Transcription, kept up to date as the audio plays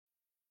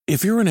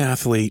If you're an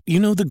athlete, you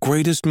know the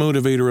greatest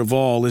motivator of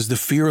all is the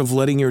fear of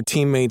letting your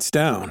teammates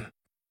down.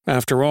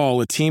 After all,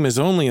 a team is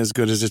only as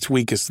good as its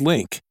weakest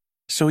link.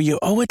 So you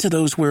owe it to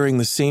those wearing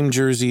the same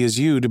jersey as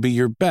you to be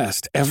your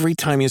best every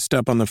time you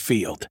step on the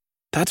field.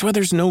 That's why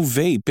there's no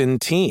vape in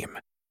team.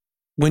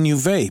 When you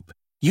vape,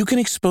 you can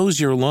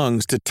expose your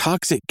lungs to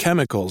toxic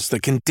chemicals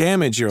that can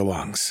damage your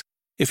lungs.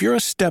 If you're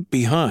a step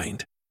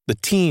behind, the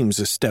team's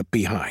a step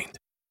behind.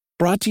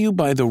 Brought to you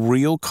by The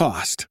Real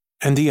Cost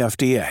and the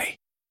FDA.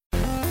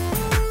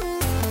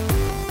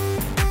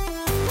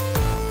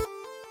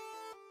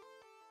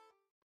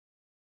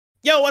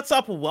 Yo, what's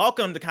up?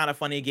 Welcome to Kinda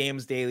Funny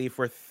Games Daily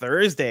for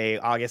Thursday,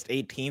 August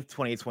 18th,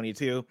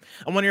 2022.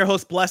 I'm one of your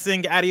hosts,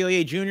 Blessing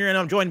Adeoye Jr., and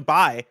I'm joined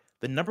by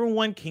the number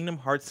one Kingdom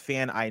Hearts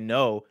fan I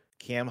know,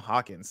 Cam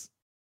Hawkins.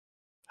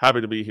 Happy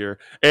to be here.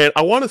 And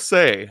I want to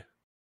say,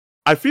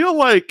 I feel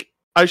like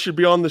I should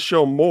be on the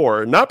show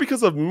more, not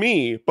because of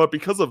me, but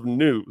because of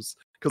news.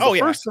 Because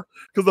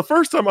the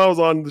first time I was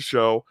on the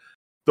show,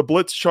 the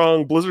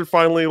Blizzard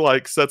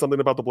finally said something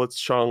about the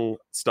Blitzchung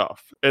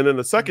stuff. And then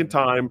the second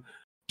time,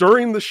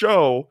 during the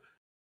show,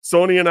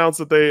 Sony announced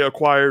that they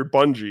acquired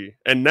Bungie.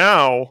 And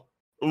now,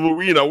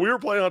 we were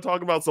planning on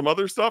talking about some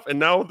other stuff, and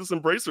now this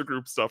Embracer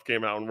Group stuff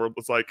came out, and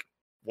it's like,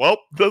 well,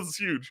 this is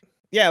huge.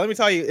 Yeah, let me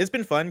tell you, it's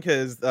been fun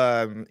because,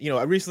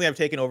 recently I've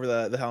taken over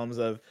the helms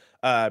of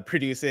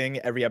producing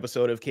every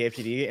episode of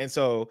KFGD, and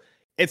so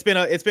it's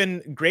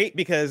been great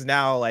because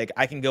now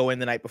I can go in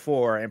the night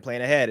before and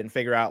plan ahead and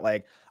figure out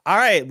all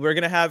right, we're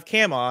gonna have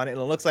Cam on, and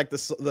it looks like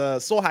the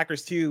Soul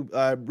Hackers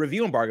 2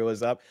 review embargo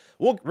is up.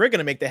 Well, we're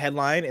gonna make the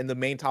headline and the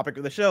main topic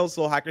of the show,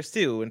 Soul Hackers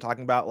 2, and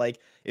talking about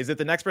is it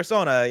the next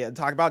Persona?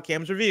 Talk about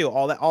Cam's review,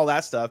 all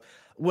that stuff.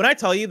 When I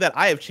tell you that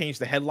I have changed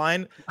the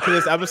headline to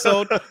this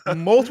episode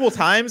multiple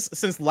times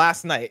since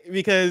last night,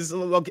 because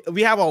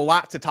we have a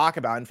lot to talk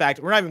about. In fact,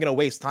 we're not even going to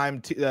waste time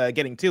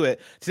getting to it.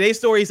 Today's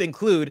stories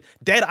include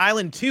Dead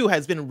Island 2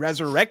 has been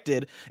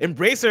resurrected,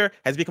 Embracer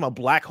has become a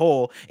black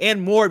hole,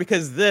 and more,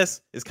 because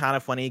this is Kinda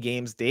Funny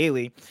Games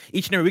Daily.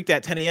 Each and every weekday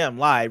at 10 a.m.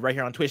 live right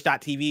here on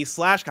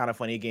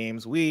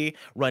twitch.tv/KindaFunnyGames. We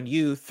run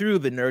you through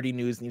the nerdy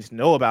news you need to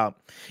know about.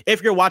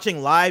 If you're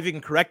watching live, you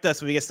can correct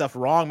us if we get stuff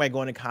wrong by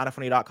going to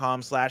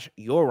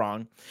kindafunny.com/you're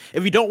wrong.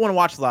 If you don't want to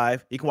watch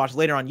live, you can watch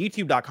later on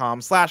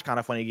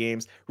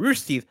youtube.com/KindaFunnyGames,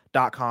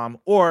 roosterteeth.com,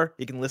 or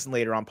you can listen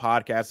later on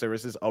podcast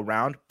services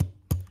around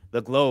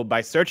the globe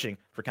by searching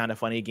for Kinda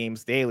Funny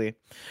Games Daily.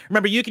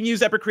 Remember, you can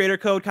use Epic Creator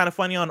Code Kinda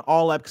Funny on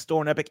all Epic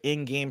Store and Epic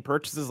in-game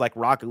purchases like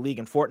Rocket League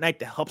and Fortnite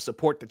to help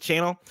support the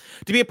channel.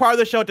 To be a part of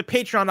the show, to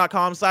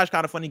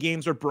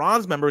patreon.com/KindaFunnyGames, where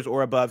bronze members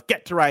or above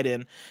get to write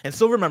in, and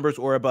silver members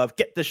or above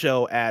get the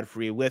show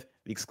ad-free with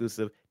the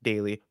exclusive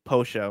daily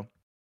post show.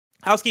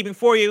 Housekeeping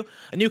for you,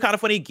 a new Kinda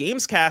Funny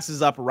Games cast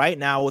is up right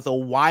now with a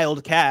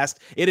wild cast.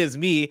 It is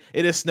me,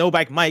 it is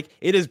Snowbike Mike,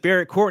 it is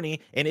Barrett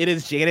Courtney, and it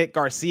is Janet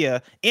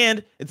Garcia.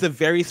 And it's a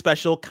very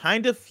special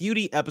Kinda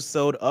Feudy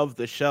episode of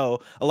the show.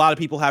 A lot of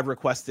people have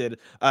requested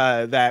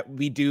that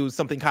we do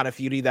something Kinda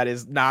Feudy that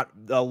is not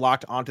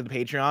locked onto the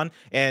Patreon.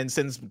 And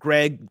since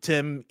Greg,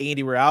 Tim,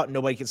 Andy were out,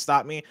 nobody can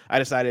stop me, I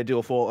decided to do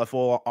a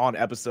full on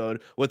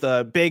episode with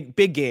a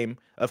big game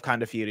of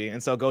Kinda Feudy.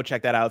 And so go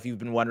check that out if you've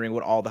been wondering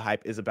what all the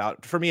hype is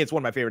about. For me, it's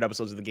one of my favorite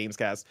episodes of the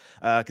Gamescast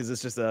because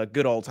it's just a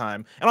good old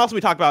time. And also we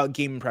talk about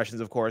game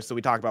impressions, of course. So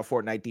we talk about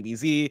Fortnite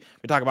DBZ,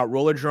 we talk about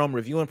Roller Drome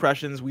review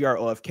impressions, We Are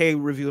OFK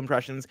review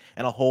impressions,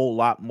 and a whole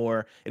lot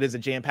more. It is a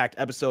jam-packed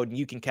episode, and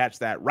you can catch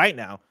that right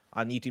now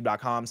on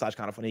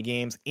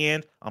youtube.com/KindaFunnyGames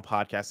and on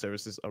podcast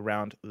services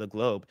around the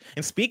globe.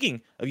 And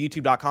speaking of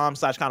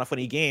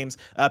youtube.com/KindaFunnyGames,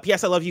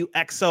 PS I Love You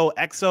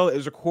XOXO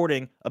is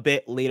recording a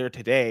bit later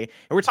today.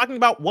 And we're talking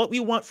about what we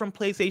want from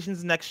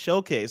PlayStation's next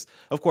showcase.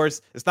 Of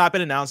course, it's not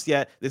been announced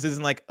yet. This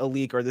isn't a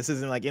leak, or this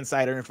isn't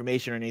insider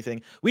information or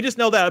anything. We just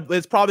know that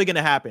it's probably going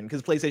to happen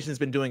because PlayStation's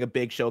been doing a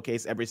big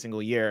showcase every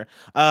single year.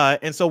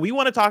 And so we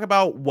want to talk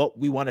about what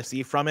we want to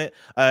see from it.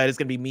 It's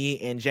going to be me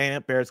and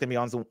Janet. Barrett's going to be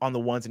on the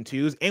ones and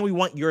twos. And we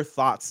want your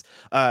thoughts.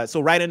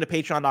 So write into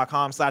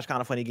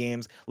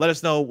patreon.com/KindaFunnyGames. Let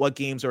us know what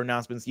games or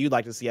announcements you'd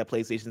like to see at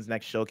PlayStation's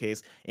next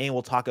showcase, and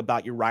we'll talk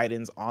about your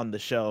write-ins on the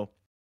show.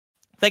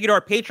 Thank you to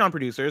our Patreon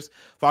producers,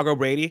 Foggo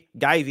Brady,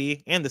 Guy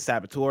V, and The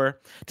Saboteur.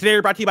 Today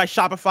we're brought to you by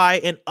Shopify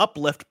and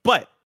Uplift,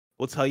 but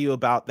we'll tell you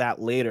about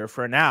that later.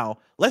 For now,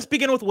 let's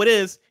begin with what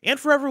is, and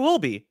forever will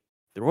be,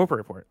 the Roper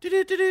Report.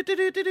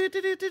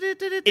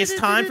 It's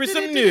time for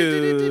some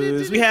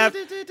news. We have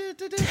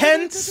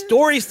 10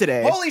 stories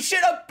today. Holy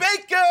shit, a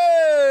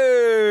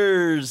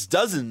baker's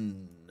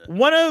dozen.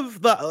 One of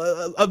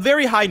a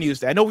very high news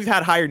day. I know we've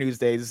had higher news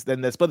days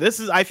than this, but this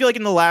is, I feel like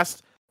in the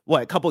last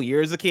couple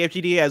years of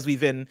KFGD, as we've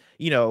been,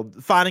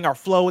 finding our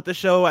flow with the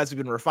show, as we've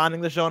been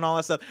refining the show and all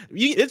that stuff,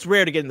 it's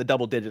rare to get in the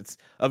double digits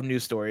of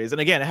news stories. And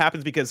again, it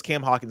happens because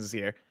Cam Hawkins is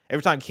here.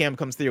 Every time Cam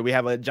comes through, we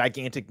have a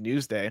gigantic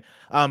news day.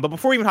 But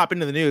before we even hop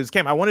into the news,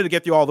 Cam, I wanted to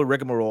get through all the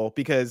rigmarole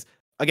because,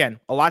 again,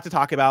 a lot to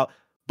talk about.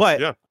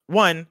 But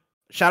one,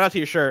 shout out to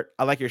your shirt.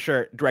 I like your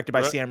shirt, directed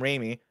by Sam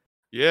Raimi.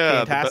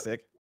 Yeah,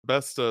 fantastic.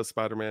 Best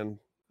Spider-Man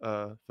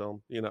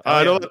film.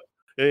 I know that.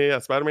 Yeah,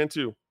 Spider-Man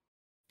 2.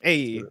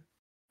 Hey,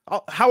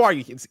 how are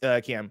you,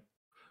 Cam?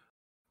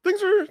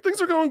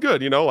 Things are going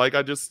good. Like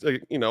I just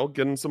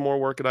getting some more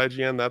work at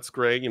IGN. That's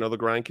great. The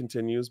grind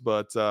continues,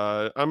 but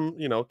I'm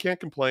can't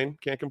complain.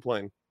 Can't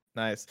complain.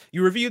 Nice.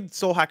 You reviewed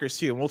Soul Hackers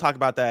 2, and we'll talk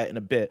about that in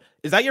a bit.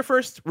 Is that your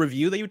first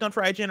review that you've done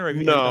for IGN, or have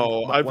you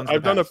done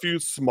I've done a few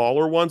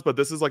smaller ones, but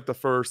this is like the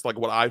first, like,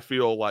 what I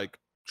feel like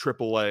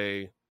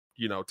AAA,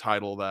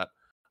 title that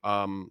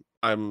I'm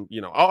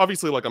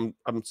obviously, like, I'm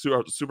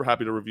super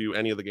happy to review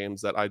any of the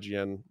games that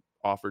IGN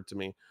offered to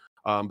me.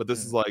 But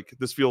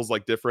this feels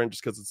like different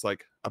just because it's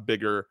like a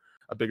bigger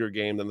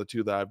game than the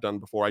two that I've done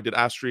before. I did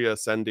Astria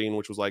Ascending,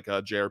 which was like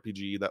a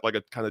JRPG, that like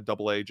a kind of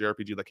AA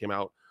JRPG that came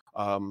out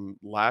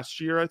last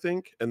year, I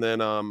think. And then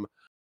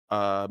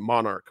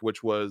Monarch,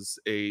 which was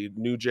a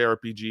new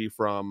JRPG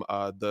from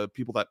the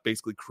people that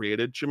basically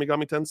created Shin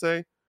Megami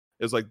Tensei.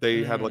 Is like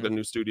they had like a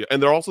new studio,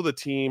 and they're also the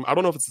team. I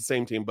don't know if it's the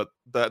same team, but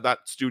that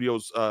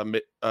studio's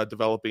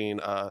developing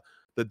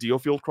the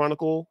Diofield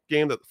Chronicle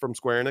game that from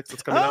Square Enix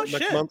that's coming out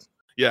next month.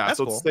 Yeah, that's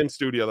so it's the same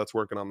studio that's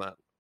working on that.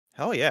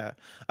 Hell yeah.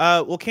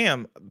 Well,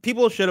 Cam,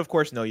 people should of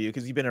course know you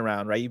because you've been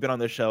around, right? You've been on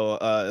the show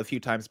a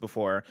few times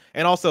before,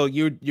 and also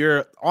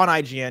you're on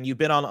IGN. You've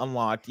been on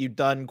Unlocked. You've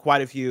done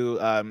quite a few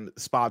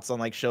spots on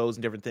like shows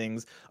and different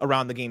things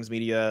around the games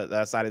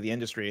media side of the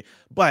industry.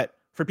 But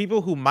for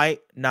people who might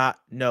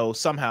not know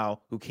somehow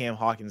who Cam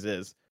Hawkins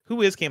is,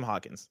 who is Cam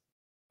Hawkins?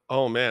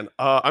 Oh man,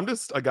 I'm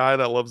just a guy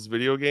that loves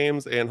video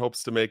games and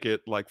hopes to make it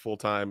like full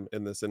time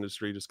in this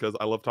industry. Just because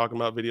I love talking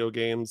about video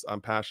games,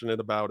 I'm passionate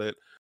about it.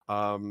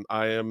 I'm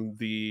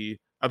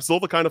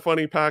still the Kind of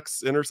Funny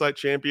PAX Intersight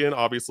champion.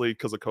 Obviously,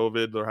 because of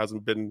COVID, there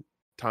hasn't been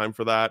time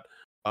for that.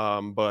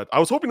 But I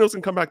was hoping those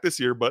can come back this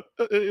year, but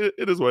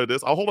it is what it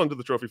is. I'll hold on to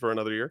the trophy for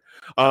another year.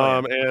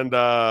 I'm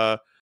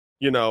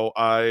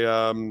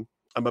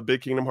a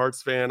big Kingdom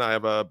Hearts fan. I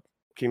have a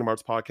Kingdom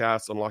Hearts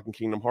podcast, Unlocking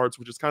Kingdom Hearts,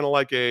 which is kind of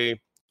like a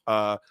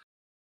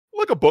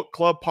book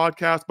club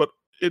podcast, but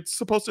it's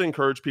supposed to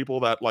encourage people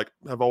that like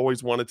have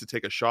always wanted to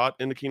take a shot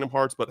into Kingdom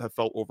Hearts, but have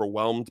felt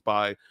overwhelmed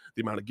by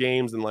the amount of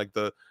games and like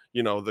the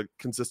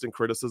consistent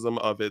criticism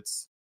of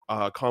its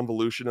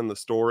convolution in the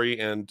story.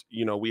 And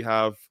we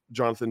have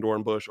Jonathan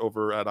Dornbush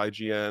over at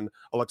IGN,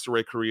 Alexa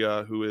Ray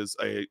Correa, who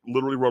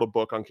literally wrote a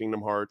book on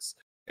Kingdom Hearts,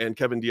 and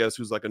Kevin Diaz,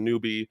 who's like a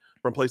newbie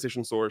from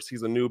PlayStation Source.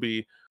 He's a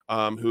newbie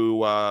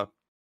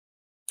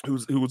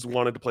who's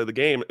wanted to play the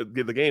games,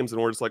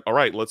 and we're just like, all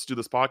right, let's do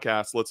this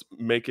podcast. Let's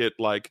make it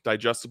like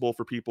digestible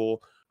for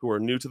people who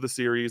are new to the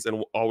series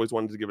and always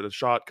wanted to give it a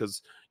shot,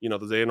 because the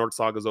Xehanort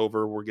Saga's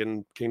over. We're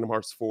getting Kingdom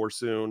Hearts 4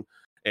 soon,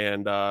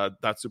 and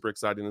that's super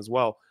exciting as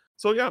well.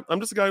 So yeah, I'm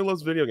just a guy who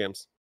loves video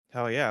games.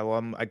 Hell yeah. Well,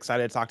 I'm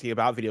excited to talk to you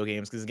about video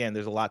games because, again,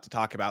 there's a lot to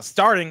talk about,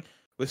 starting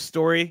with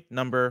story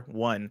number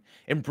 1.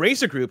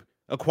 Embracer Group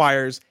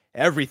acquires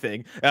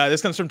everything.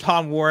 This comes from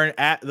Tom Warren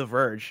at The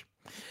Verge.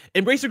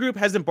 Embracer Group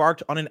has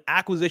embarked on an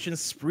acquisition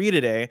spree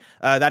today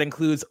that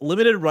includes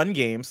limited run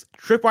games,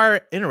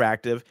 Tripwire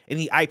Interactive, and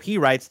the IP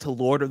rights to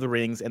Lord of the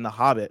Rings and The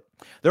Hobbit.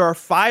 There are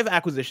 5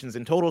 acquisitions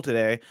in total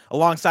today,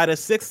 alongside a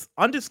 6th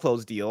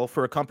undisclosed deal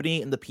for a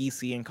company in the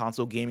PC and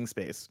console gaming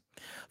space.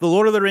 The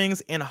Lord of the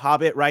Rings and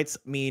Hobbit rights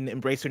mean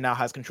Embracer now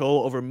has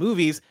control over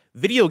movies,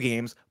 video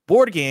games,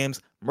 board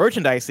games,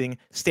 merchandising,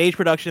 stage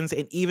productions,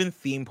 and even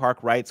theme park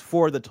rights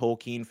for the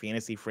Tolkien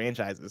fantasy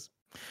franchises.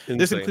 Insane.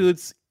 This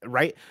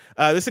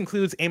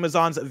includes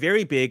Amazon's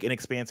very big and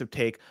expansive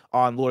take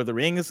on Lord of the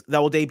Rings that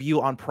will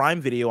debut on Prime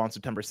Video on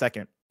September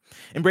 2nd.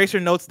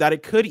 Embracer notes that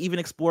it could even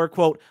explore,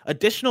 quote,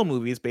 additional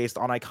movies based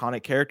on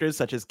iconic characters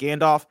such as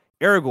Gandalf,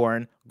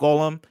 Aragorn,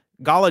 Gollum,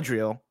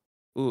 Galadriel,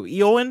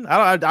 Eowyn.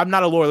 I'm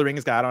not a Lord of the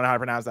Rings guy. I don't know how to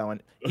pronounce that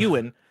one.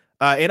 Eowyn,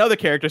 and other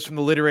characters from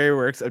the literary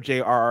works of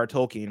J.R.R.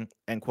 Tolkien,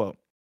 end quote.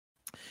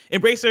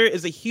 Embracer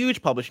is a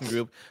huge publishing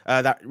group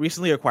that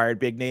recently acquired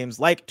big names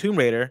like Tomb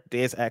Raider,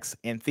 Deus Ex,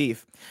 and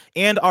Thief,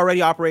 and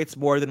already operates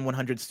more than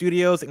 100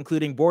 studios,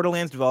 including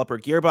Borderlands developer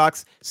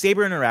Gearbox,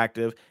 Saber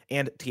Interactive,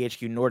 and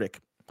THQ Nordic.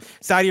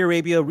 Saudi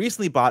Arabia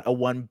recently bought a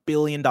 $1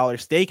 billion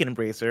stake in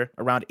Embracer,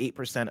 around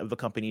 8% of the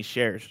company's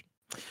shares.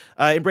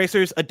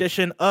 Embracer's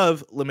addition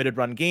of limited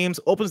run games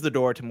opens the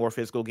door to more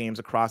physical games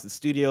across its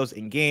studios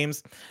and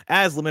games,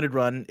 as limited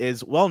run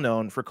is well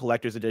known for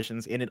collector's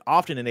editions, and it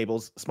often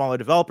enables smaller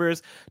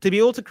developers to be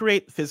able to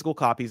create physical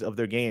copies of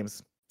their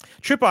games.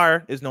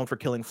 Tripwire is known for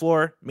Killing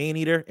Floor,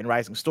 Maneater, and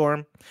Rising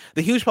Storm.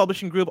 The huge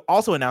publishing group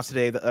also announced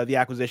today the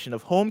acquisition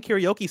of home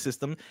karaoke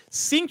system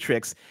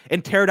Singtrix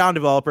and Teardown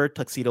developer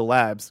Tuxedo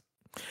Labs.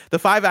 The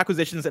 5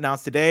 acquisitions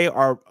announced today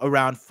are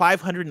around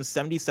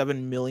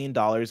 $577 million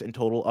in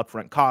total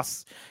upfront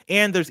costs,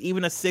 and there's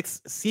even a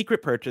 6th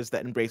secret purchase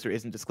that Embracer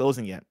isn't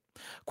disclosing yet.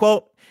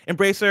 Quote,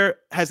 Embracer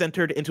has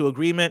entered into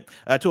agreement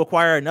to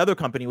acquire another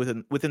company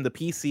within the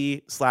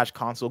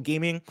PC/console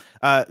gaming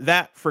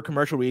that, for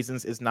commercial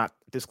reasons, is not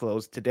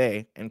disclosed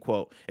today, end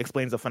quote,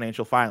 explains the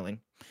financial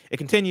filing. It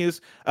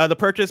continues, the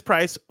purchase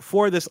price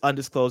for this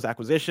undisclosed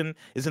acquisition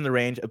is in the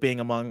range of being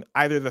among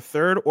either the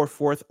 3rd or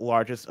 4th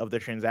largest of the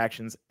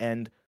transactions,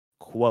 end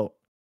quote.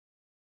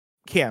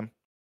 Cam,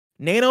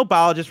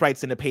 Nanobiologist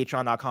writes into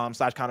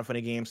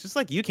patreon.com/kindafunnygames, just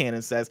like you can,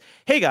 and says,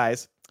 "Hey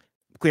guys,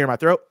 clear my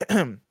throat."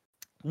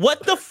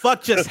 What the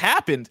fuck just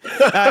happened?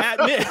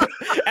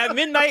 At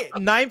midnight,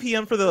 9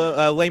 p.m. for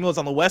the lamos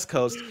on the West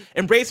Coast,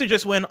 Embracer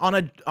just went on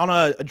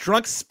a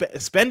drunk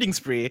spending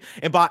spree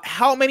and bought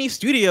how many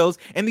studios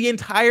and the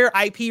entire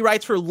IP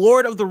rights for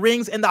Lord of the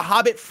Rings and the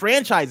Hobbit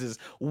franchises?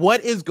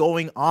 What is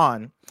going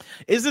on?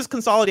 Is this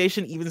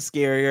consolidation even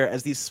scarier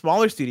as these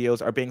smaller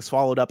studios are being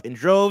swallowed up in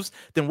droves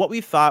than what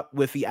we thought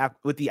with the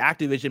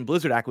Activision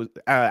Blizzard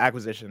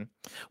acquisition?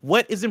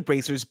 What is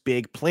Embracer's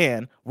big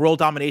plan? World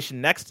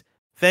domination next?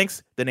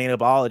 Thanks, the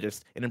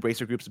Nanobiologist, an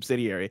Embracer Group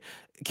subsidiary.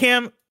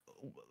 Cam,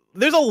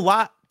 there's a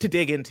lot to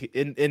dig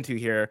into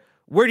here.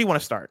 Where do you want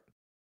to start?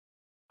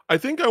 I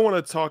think I want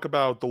to talk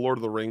about the Lord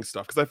of the Rings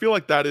stuff, because I feel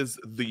like that is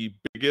the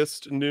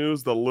biggest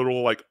news. The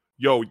little like,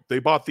 yo, they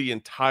bought the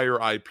entire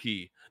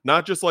IP,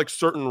 not just like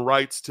certain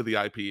rights to the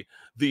IP,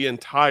 the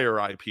entire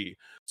IP.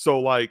 So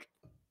like,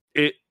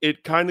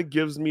 it kind of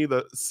gives me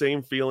the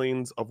same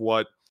feelings of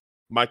what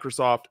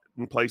Microsoft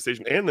and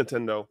PlayStation and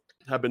Nintendo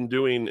have been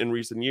doing in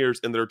recent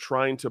years, and they're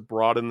trying to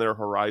broaden their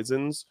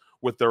horizons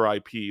with their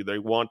IP. They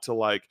want to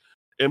like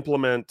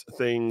implement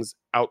things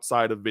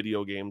outside of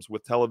video games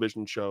with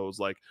television shows.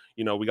 Like,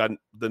 you know, we got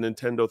the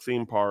Nintendo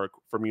theme park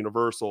from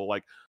Universal,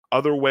 like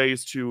other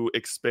ways to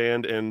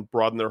expand and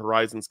broaden their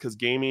horizons, because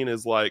gaming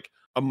is like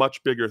a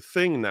much bigger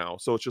thing now.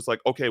 So it's just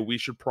like, okay, we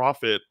should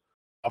profit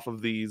off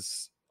of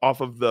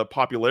the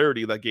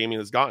popularity that gaming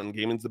has gotten.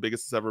 Gaming's the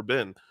biggest it's ever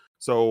been.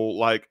 So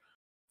like,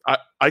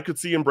 I could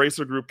see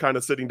Embracer Group kind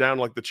of sitting down,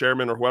 like the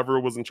chairman or whoever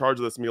was in charge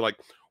of this, and be like,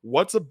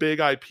 what's a big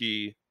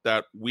IP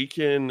that we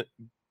can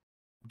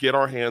get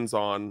our hands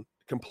on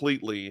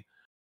completely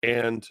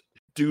and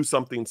do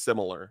something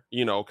similar?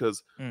 You know,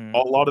 because a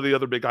lot of the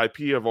other big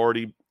IP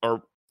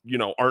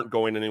aren't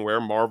going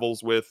anywhere.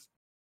 Marvel's with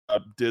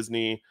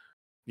Disney,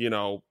 you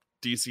know,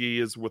 DC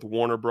is with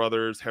Warner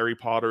Brothers, Harry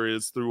Potter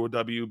is through a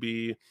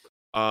WB.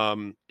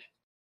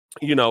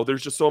 You know,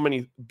 there's just so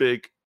many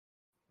big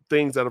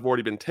things that have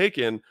already been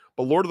taken,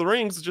 but Lord of the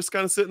Rings is just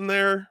kind of sitting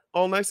there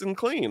all nice and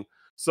clean.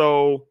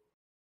 So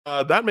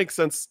that makes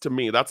sense to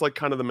me. That's like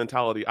kind of the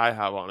mentality I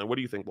have on it. What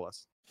do you think,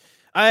 Bless?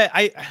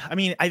 I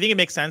mean, I think it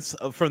makes sense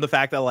from the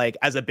fact that, like,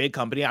 as a big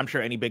company, I'm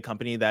sure any big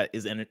company that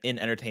is in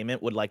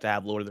entertainment would like to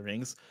have Lord of the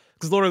Rings,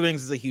 because Lord of the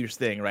Rings is a huge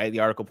thing, right?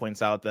 The article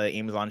points out the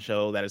Amazon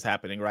show that is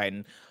happening, right?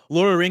 And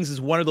Lord of the Rings is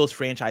one of those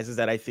franchises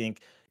that I think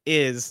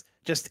is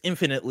just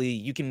infinitely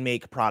you can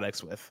make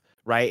products with.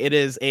 Right, it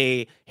is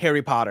a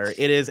Harry Potter,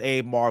 it is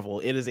a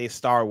Marvel, it is a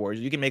Star Wars.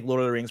 You can make Lord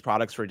of the Rings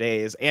products for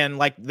days, and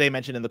like they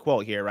mentioned in the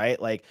quote here, right?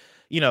 Like,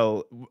 you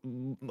know,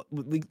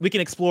 we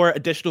can explore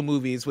additional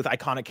movies with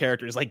iconic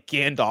characters like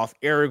Gandalf,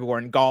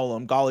 Aragorn,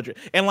 Gollum, Galadriel,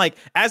 and like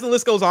as the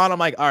list goes on, I'm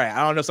like, all right,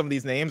 I don't know some of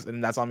these names,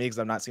 and that's on me because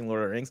I've not seen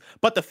Lord of the Rings.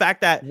 But the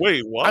fact that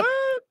what?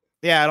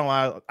 Yeah, I don't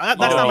want. That's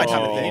not my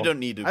type of thing. You don't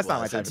need to. That's not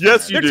my type of thing.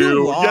 Yes, you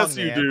do. Long, yes,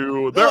 you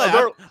do.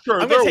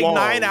 I'm gonna take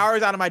 9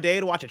 hours out of my day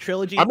to watch a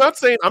trilogy. I'm not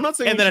saying.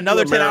 And then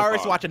another 10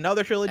 hours to watch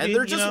another trilogy. And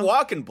they're just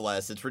walking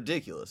blessed. It's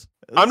ridiculous.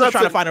 I'm not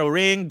trying to find a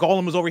ring.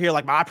 Gollum was over here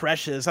like my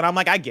precious, and I'm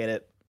like, I get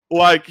it.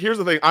 Like, here's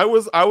the thing. I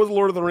was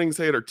Lord of the Rings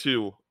hater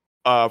too,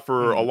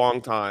 for a long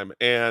time,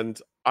 and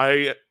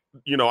I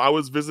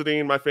was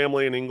visiting my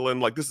family in England.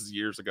 Like, this is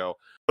years ago,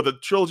 but the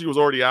trilogy was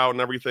already out and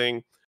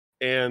everything.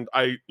 And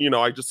I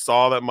just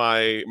saw that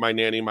my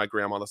nanny, my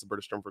grandma, that's a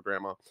British term for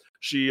grandma,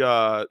 she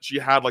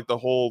had like the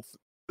whole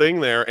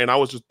thing there, and I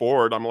was just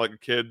bored. I'm like a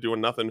kid doing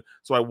nothing.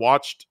 So I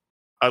watched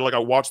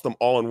them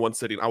all in one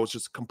sitting. I was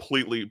just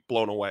completely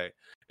blown away.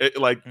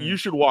 You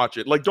should watch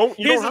it. Like, you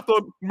don't have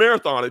to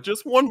marathon it,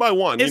 just one by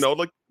one,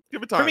 like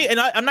give it time. For me,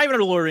 and I'm not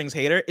even a Lord of the Rings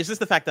hater. It's just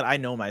the fact that I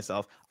know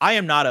myself. I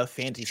am not a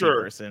fantasy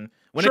person.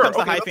 When it comes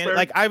to high fantasy,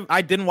 like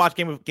I didn't watch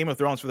Game of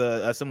Thrones for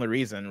a similar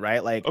reason,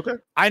 right? Like, okay,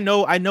 I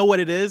know what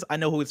it is, I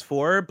know who it's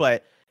for,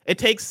 but it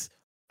takes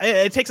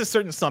a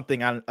certain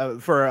something on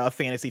for a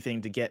fantasy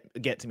thing to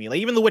get to me. Like,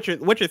 even The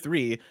Witcher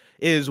 3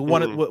 is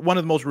one of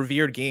the most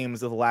revered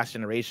games of the last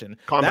generation.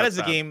 That is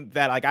a game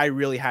that like I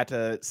really had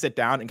to sit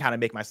down and kind of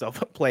make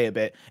myself play a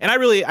bit, and I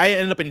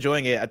ended up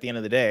enjoying it at the end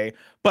of the day.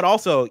 But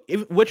also,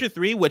 Witcher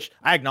 3, which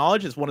I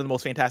acknowledge is one of the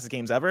most fantastic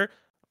games ever.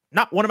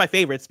 Not one of my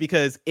favorites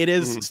because it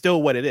is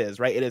still what it is,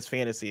 right? It is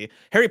fantasy.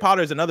 Harry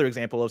Potter is another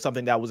example of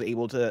something that was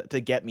able to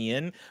get me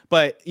in,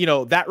 but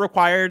that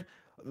required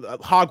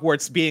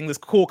Hogwarts being this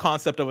cool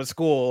concept of a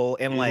school,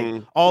 and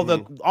like all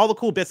the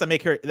cool bits that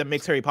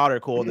makes Harry Potter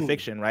cool in the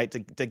fiction, right?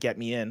 To get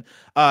me in.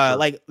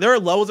 Like, there are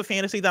loads of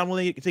fantasy that I'm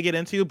willing to get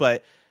into,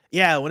 but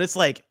yeah, when it's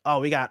like,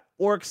 oh, we got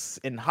orcs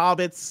and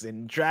hobbits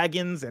and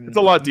dragons and it's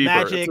a lot deeper.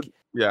 Magic.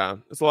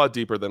 It's a lot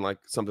deeper than like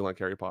something like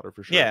Harry Potter,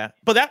 for sure. Yeah,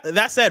 but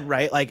that said,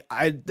 right, like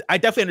I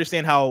definitely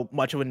understand how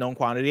much of a known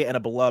quantity and a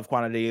beloved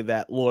quantity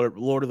that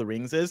Lord of the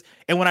Rings is.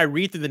 And when I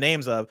read through the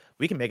names of,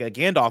 we can make a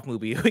Gandalf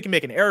movie, we can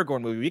make an Aragorn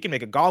movie, we can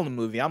make a Gollum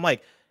movie, I'm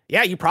like,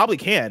 yeah, you probably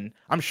can.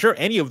 I'm sure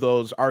any of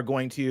those are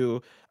going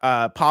to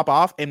pop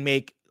off and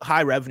make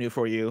high revenue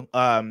for you.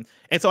 And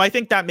so I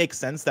think that makes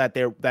sense that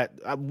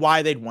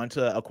why they'd want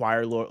to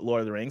acquire Lord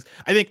of the Rings.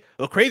 I think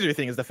the crazier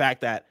thing is the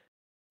fact that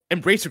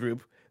Embracer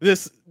Group,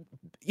 this,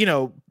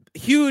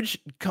 huge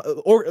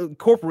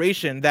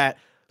corporation that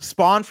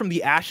spawned from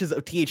the ashes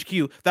of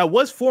THQ, that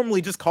was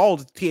formerly just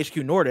called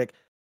THQ Nordic,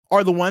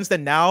 are the ones that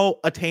now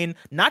attain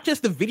not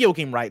just the video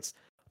game rights,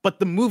 but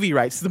the movie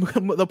rights,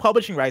 the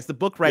publishing rights, the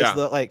book rights, I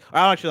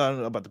don't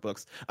know about the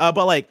books,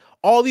 but like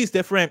all these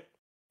different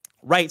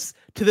rights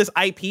to this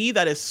IP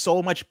that is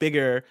so much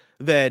bigger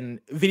than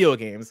video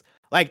games.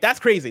 Like, that's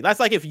crazy. That's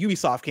like if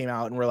Ubisoft came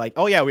out and were like,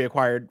 oh yeah, we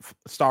acquired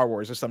Star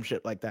Wars or some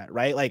shit like that,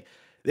 right? Like,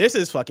 this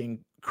is fucking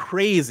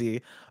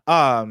crazy.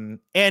 And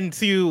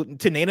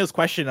to Nano's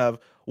question of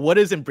what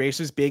is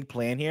Embracer's big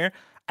plan here,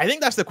 I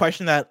think that's the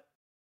question that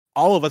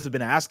all of us have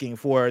been asking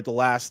for the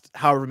last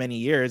however many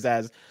years,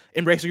 as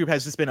Embracer Group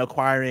has just been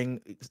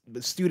acquiring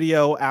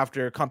studio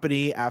after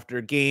company,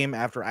 after game,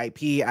 after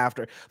IP,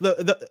 after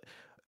the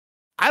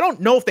I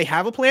don't know if they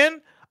have a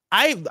plan.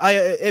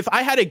 If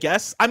I had a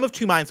guess, I'm of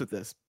two minds with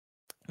this.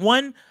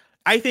 One,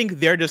 I think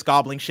they're just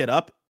gobbling shit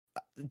up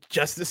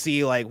just to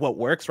see like what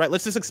works, right?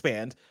 Let's just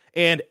expand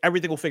and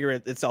everything will figure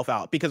itself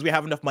out, because we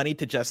have enough money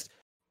to just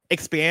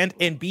expand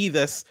and be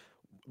this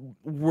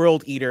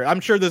world eater. I'm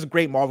sure there's a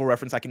great Marvel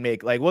reference I can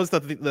make. Like, what's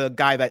the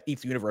guy that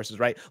eats universes,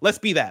 right? Let's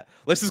be that.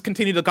 Let's just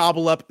continue to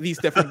gobble up these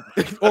different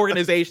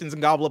organizations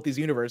and gobble up these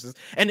universes,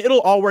 and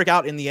it'll all work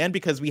out in the end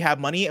because we have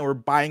money and we're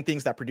buying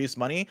things that produce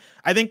money.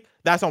 I think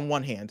that's on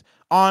one hand.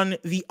 On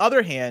the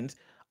other hand,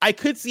 I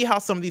could see how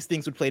some of these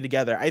things would play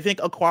together. I think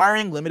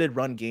acquiring limited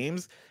run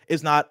games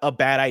is not a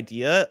bad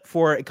idea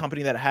for a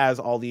company that has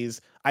all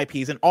these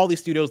IPs and all these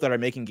studios that are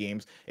making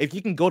games. If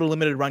you can go to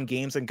limited run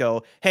games and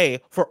go, hey,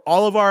 for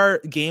all of our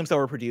games that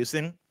we're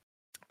producing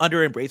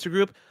under Embracer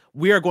Group,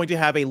 we are going to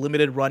have a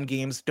limited run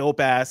games dope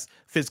ass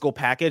physical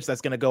package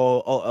that's going to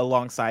go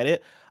alongside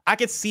it. I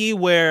could see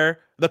where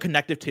the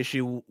connective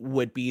tissue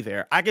would be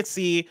there. I could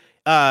see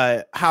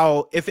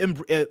how if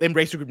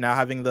Embracer Group now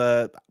having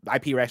the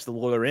IP rights to the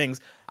Lord of the Rings,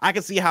 I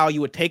could see how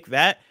you would take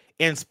that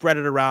and spread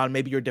it around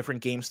maybe your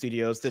different game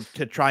studios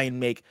to try and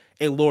make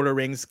a Lord of the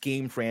Rings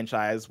game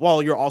franchise,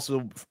 while you're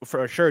also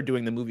for sure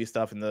doing the movie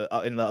stuff and the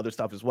other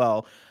stuff as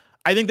well.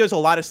 I think there's a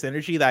lot of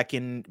synergy that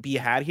can be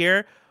had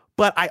here,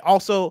 but I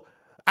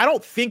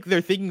don't think they're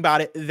thinking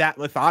about it that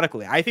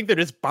methodically. I think they're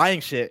just buying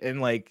shit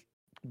and like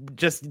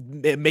just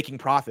making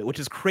profit, which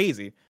is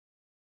crazy.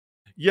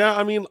 Yeah,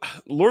 I mean,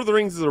 Lord of the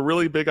Rings is a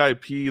really big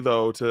IP,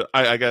 though,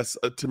 I guess,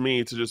 to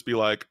me, to just be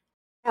like,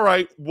 all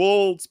right,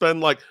 we'll spend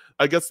like,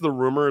 I guess the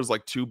rumor is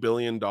like $2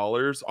 billion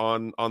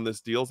on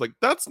this deal. It's like,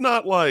 that's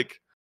not like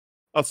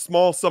a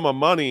small sum of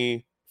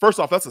money. First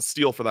off, that's a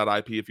steal for that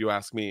IP, if you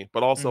ask me.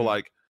 But also,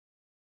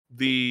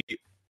 it's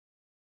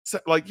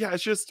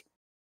just,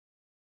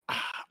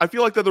 I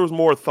feel like that there was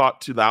more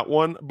thought to that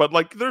one. But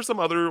like, there's some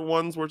other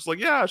ones where it's like,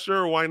 yeah,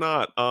 sure, why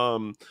not?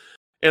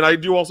 And I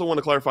do also want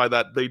to clarify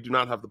that they do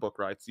not have the book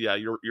rights. Yeah,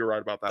 you're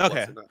right about that.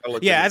 Okay.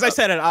 Yeah, as I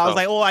said it, I was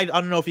like, oh, I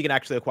don't know if you can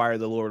actually acquire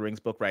the Lord of the Rings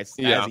book rights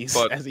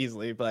as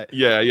easily, but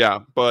yeah,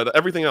 but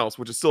everything else,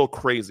 which is still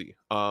crazy.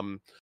 So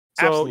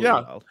absolutely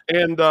yeah, wild.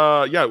 And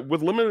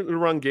with limited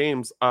run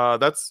games,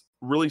 that's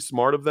really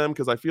smart of them,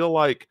 because I feel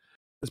like,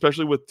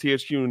 especially with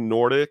THQ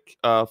Nordic,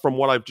 from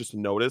what I've just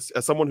noticed,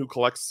 as someone who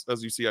collects,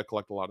 as you see, I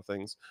collect a lot of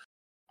things.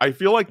 I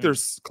feel like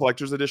there's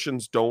collector's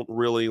editions don't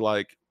really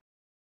like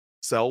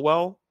sell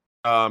well.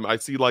 I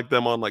see like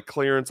them on like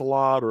clearance a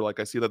lot, or like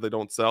I see that they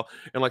don't sell,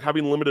 and like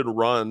having limited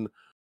run,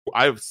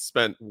 I've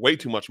spent way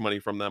too much money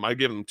from them. I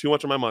give them too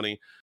much of my money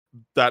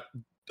that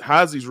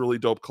has these really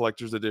dope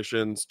collector's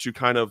editions to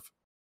kind of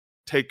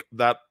take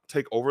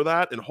over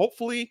that, and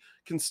hopefully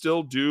can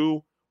still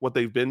do what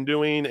they've been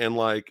doing and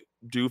like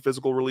do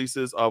physical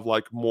releases of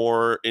like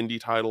more indie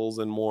titles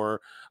and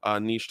more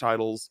niche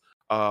titles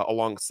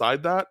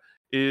alongside that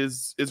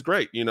is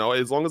great.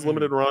 As long as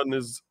limited run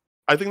is,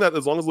 I think that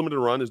as long as limited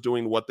run is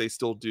doing what they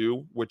still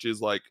do, which is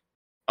like,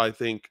 I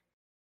think,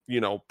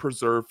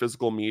 preserve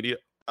physical media,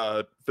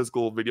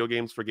 physical video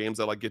games for games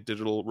that like get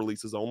digital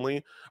releases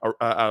only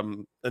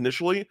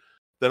initially,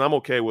 then I'm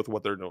okay with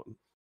what they're doing.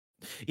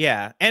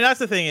 Yeah, and that's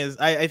the thing is,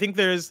 I think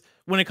there's,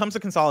 when it comes to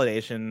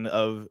consolidation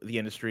of the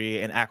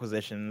industry and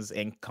acquisitions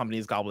and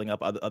companies gobbling up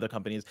other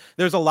companies,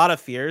 there's a lot of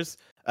fears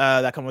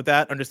that come with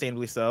that,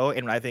 understandably so,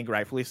 and I think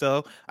rightfully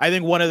so. I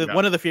think one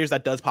of the fears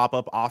that does pop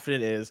up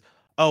often is,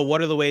 oh,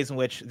 what are the ways in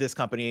which this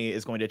company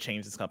is going to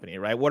change this company,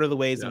 right? What are the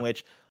ways in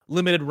which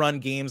limited run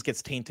games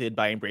gets tainted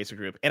by Embracer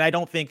Group? And I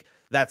don't think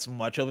that's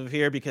much of a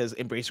fear, because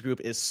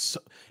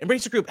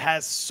Embracer Group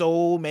has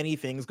so many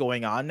things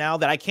going on now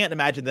that I can't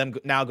imagine them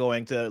now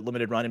going to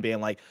limited run and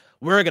being like,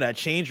 we're going to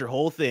change your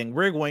whole thing.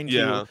 We're going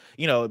to,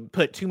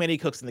 put too many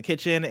cooks in the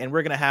kitchen, and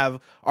we're going to have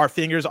our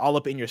fingers all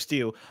up in your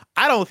stew.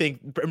 I don't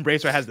think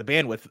Embracer has the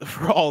bandwidth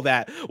for all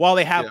that, while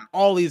they have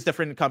all these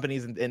different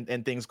companies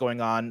and things going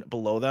on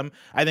below them.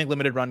 I think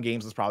limited run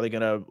games is probably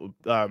going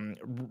to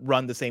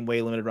run the same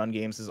way limited run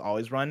games has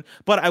always run.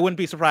 But I wouldn't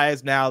be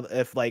surprised now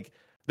if like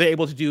they're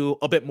able to do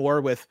a bit more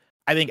with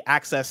I think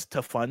access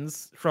to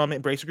funds from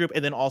Embracer Group,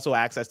 and then also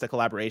access to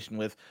collaboration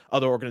with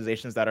other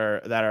organizations that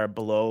are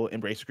below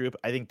Embracer Group.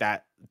 I think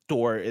that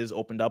door is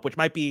opened up, which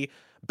might be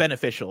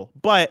beneficial.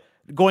 But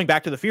going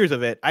back to the fears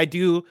of it,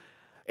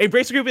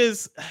 Embracer Group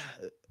is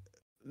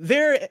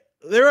they're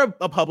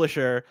a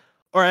publisher,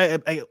 or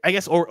I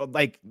guess, or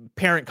like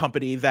parent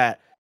company that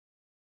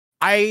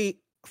I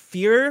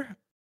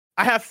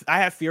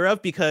have fear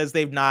of, because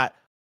they've not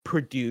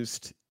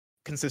produced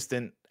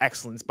consistent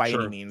excellence by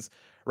any means.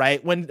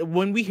 Right?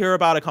 When we hear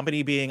about a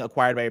company being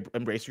acquired by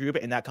Embracer Group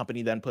and that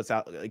company then puts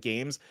out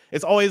games,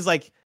 it's always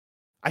like,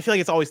 I feel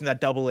like it's always in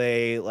that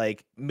AA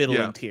like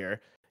middling tier.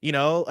 You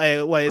know,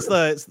 I'm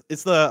trying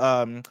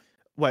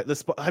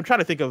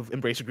to think of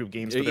Embracer Group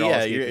games.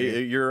 But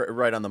you're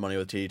right on the money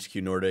with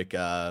THQ Nordic,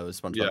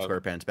 SpongeBob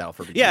SquarePants, Battle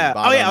for Bikini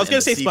Bottom. Oh yeah, I was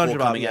gonna say SpongeBob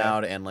coming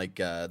out, and like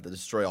the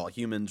Destroy All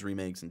Humans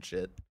remakes and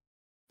shit.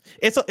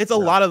 It's a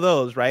lot of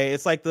those, right?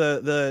 It's like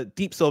the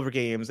Deep Silver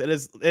games. I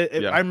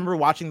remember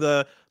watching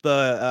the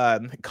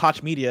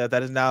Koch Media,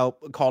 that is now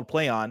called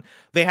PlayOn.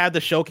 They had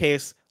the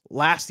showcase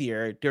last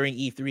year during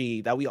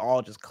E3 that we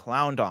all just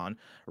clowned on,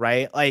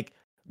 right? Like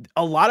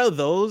a lot of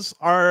those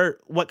are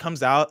what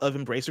comes out of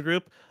Embracer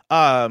Group,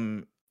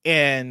 and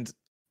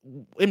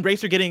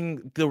Embracer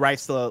getting the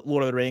rights to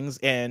Lord of the Rings,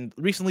 and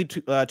recently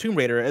Tomb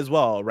Raider as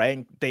well, right?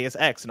 And Deus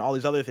Ex and all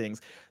these other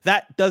things.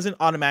 That doesn't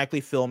automatically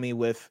fill me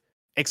with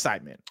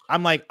excitement.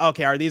 I'm like,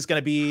 okay, are these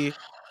going to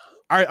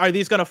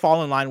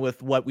fall in line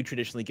with what we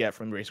traditionally get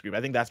from Embracer Group?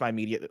 I think that's my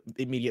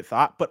immediate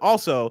thought. But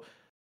also,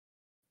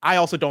 I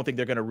also don't think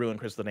they're going to ruin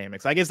Crystal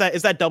Dynamics. Like, it's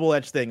that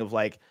double-edged thing of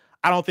like,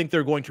 I don't think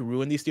they're going to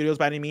ruin these studios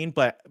by any means,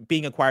 but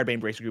being acquired by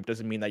Embracer Group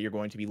doesn't mean that you're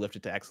going to be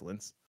lifted to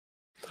excellence.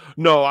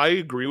 No, I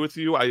agree with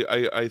you.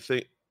 I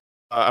think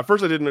at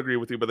first I didn't agree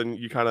with you, but then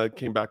you kind of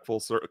came back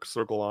full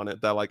circle on it.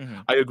 That like,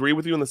 I agree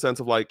with you in the sense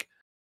of like,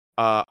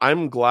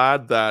 I'm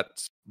glad that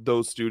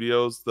those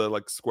studios, the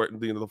like Square,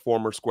 the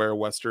former Square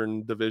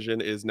Western division,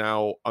 is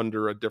now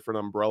under a different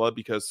umbrella,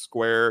 because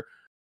Square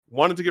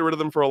wanted to get rid of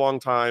them for a long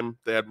time.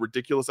 They had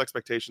ridiculous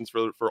expectations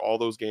for all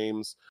those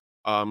games,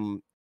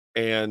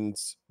 and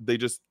they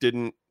just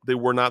didn't. They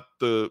were not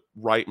the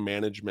right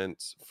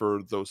management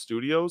for those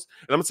studios.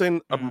 And I'm not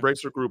saying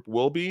Embracer Group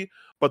will be,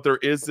 but there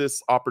is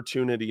this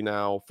opportunity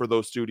now for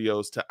those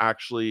studios to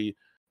actually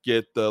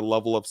get the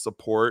level of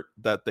support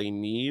that they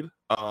need,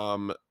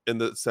 in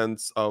the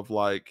sense of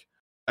like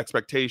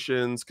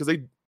expectations, because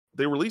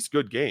they release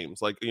good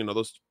games, like, you know,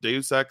 those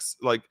Deus Ex,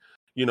 like,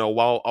 you know,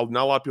 while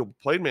not a lot of people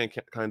played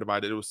Mankind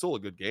Divided, it was still a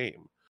good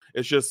game.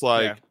 It's just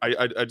like,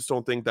 I just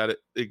don't think that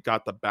it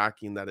got the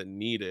backing that it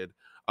needed,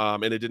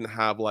 and it didn't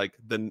have like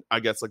the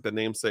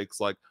namesakes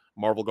like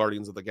Marvel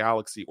Guardians of the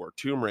Galaxy or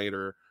Tomb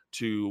Raider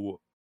to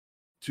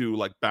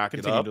like back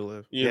continue it up, to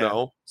live. you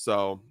know.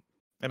 So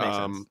that makes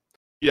sense.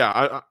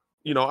 Yeah,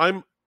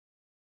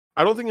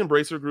 I don't think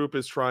Embracer Group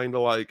is trying to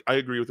like, I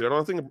agree with you. I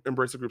don't think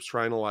Embracer Group's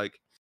trying to like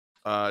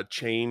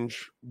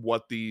change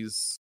what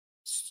these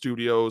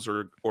studios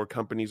or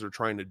companies are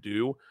trying to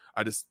do.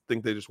 I just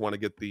think they just want to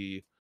get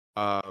the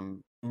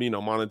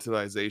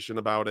monetization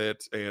about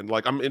it. And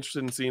like, I'm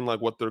interested in seeing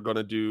like what they're going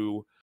to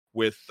do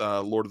with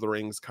Lord of the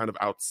Rings kind of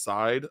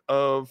outside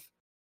of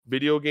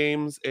video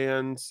games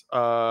and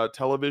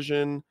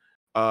television,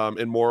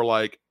 and more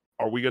like,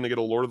 are we going to get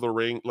a Lord of the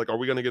Rings? Like, are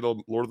we going to get a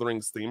Lord of the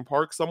Rings theme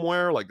park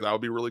somewhere? Like, that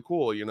would be really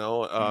cool, you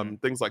know?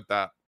 Things like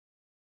that.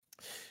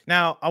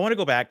 Now, I want to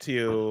go back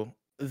to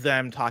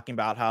them talking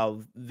about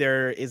how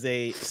there is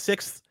a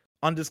 6th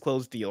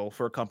undisclosed deal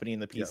for a company in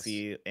the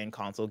PC and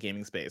console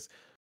gaming space.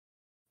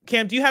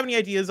 Cam, do you have any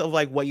ideas of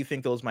like what you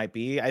think those might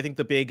be? I think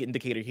the big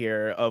indicator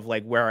here of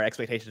like where our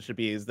expectations should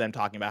be is them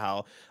talking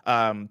about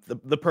how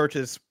the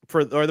purchase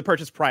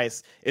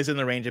price is in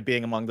the range of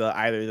being among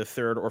either the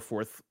 3rd or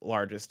 4th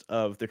largest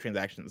of their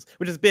transactions,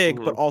 which is big,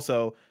 but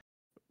also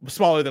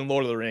smaller than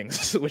Lord of the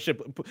Rings, which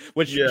should put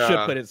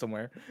it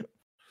somewhere.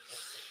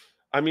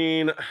 I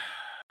mean,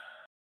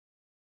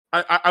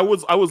 I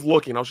was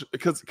looking,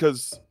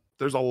 because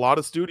there's a lot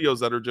of studios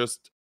that are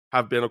just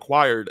have been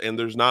acquired, and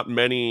there's not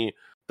many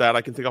that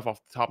I can think of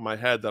off the top of my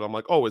head that I'm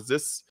like, oh, is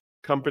this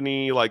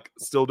company like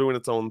still doing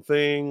its own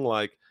thing?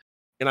 Like,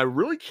 and I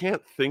really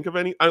can't think of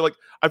any.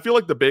 I feel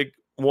like the big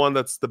one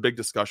that's the big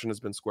discussion has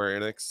been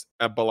Square Enix,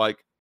 but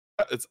like,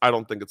 I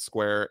don't think it's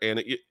Square, and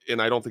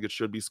I don't think it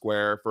should be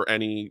Square for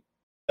any.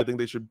 I think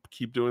they should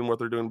keep doing what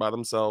they're doing by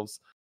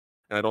themselves,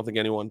 and I don't think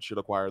anyone should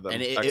acquire them.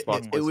 And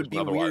it would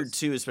be weird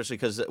too, especially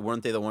because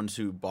weren't they the ones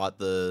who bought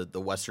the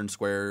Western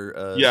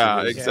Square?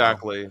 Yeah,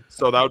 exactly.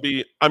 So that would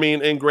be. I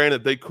mean, and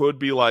granted, they could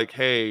be like,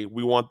 "Hey,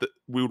 we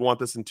would want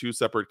this in 2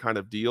 separate kind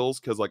of deals,"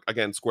 because, like,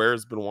 again, Square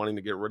has been wanting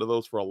to get rid of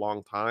those for a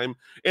long time,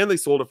 and they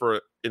sold it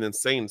for an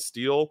insane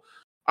steal.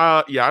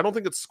 Yeah, I don't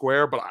think it's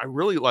Square, but I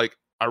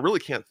really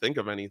can't think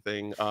of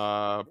anything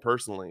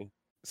personally.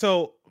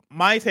 So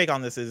my take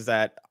on this is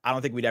that I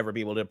don't think we'd ever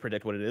be able to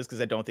predict what it is, because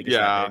I don't think it's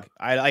that big.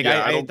 I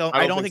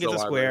don't think it's a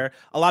Square. Either.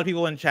 A lot of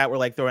people in chat were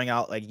like throwing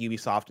out like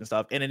Ubisoft and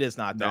stuff, and it is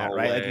not that,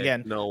 right? Like,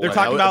 again, they're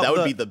talking about that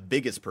would be the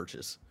biggest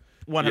purchase.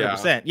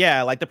 100%.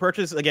 Yeah, like the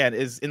purchase again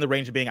is in the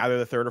range of being either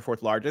the third or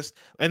fourth largest.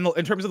 And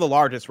in terms of the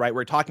largest, right,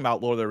 we're talking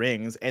about Lord of the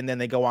Rings, and then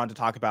they go on to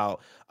talk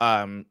about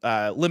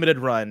Limited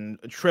Run,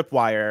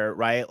 Tripwire,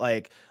 right,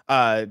 like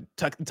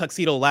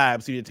Tuxedo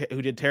Labs, who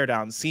did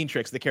Teardown,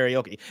 Scenetrix, the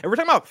karaoke. And we're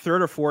talking about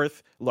third or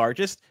fourth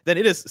largest, then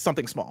it is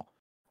something small.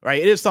 Right,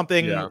 it is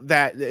something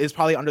that is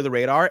probably under the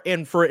radar,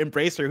 and for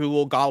Embracer, who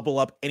will gobble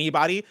up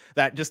anybody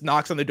that just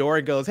knocks on the door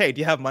and goes, "Hey,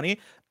 do you have money?"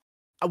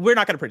 We're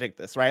not going to predict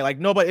this, right? Like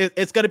nobody,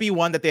 it's going to be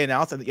one that they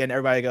announce, and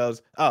everybody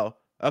goes, "Oh,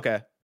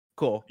 okay,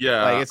 cool."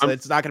 Yeah, like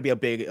it's not going to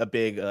be a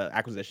big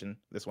acquisition.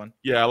 This one.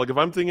 Yeah, like if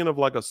I'm thinking of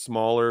like a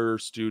smaller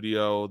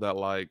studio that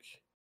like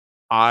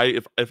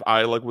if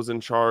I like was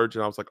in charge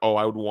and I was like, oh,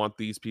 I would want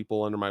these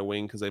people under my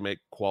wing because they make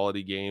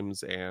quality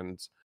games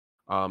and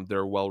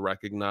they're well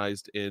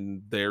recognized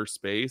in their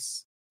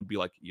space. It'd be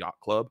like Yacht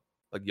Club.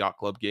 Like Yacht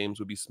Club games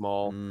would be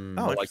small,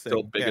 but like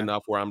still big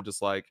enough where I'm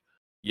just like,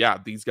 yeah,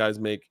 these guys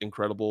make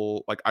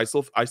incredible. Like I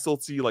still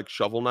see like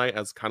Shovel Knight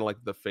as kind of like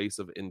the face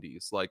of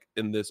indies, like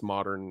in this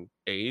modern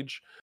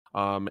age.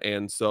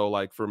 And so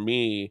like for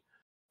me,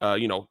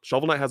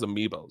 Shovel Knight has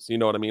amiibos. You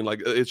know what I mean?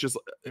 Like it's just,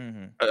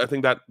 I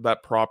think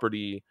that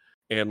property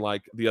and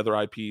like the other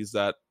IPs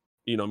that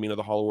Mina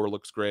the Hollower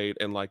looks great,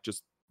 and like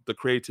just the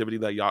creativity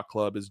that Yacht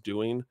Club is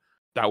doing,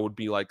 that would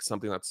be like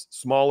something that's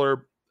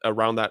smaller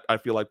around that. I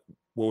feel like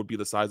what would be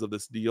the size of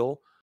this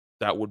deal,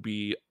 that would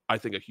be, I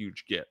think, a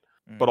huge get.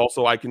 But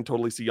also I can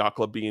totally see Yacht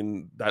Club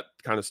being that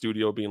kind of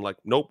studio being like,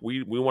 nope,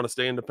 we want to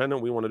stay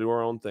independent, we want to do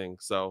our own thing.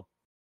 So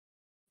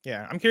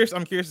yeah, I'm curious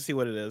to see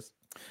what it is.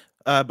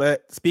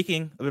 But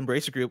speaking of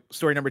Embracer Group,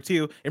 story number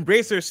 2,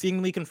 Embracer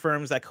seemingly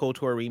confirms that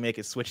KOTOR remake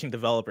is switching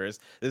developers.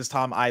 This is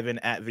Tom Ivan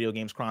at Video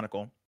Games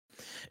Chronicle.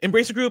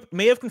 Embracer Group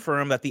may have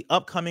confirmed that the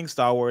upcoming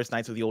Star Wars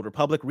Knights of the Old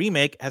Republic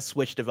remake has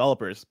switched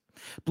developers.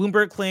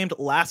 Bloomberg claimed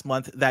last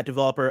month that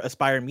developer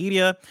Aspyr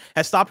Media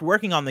has stopped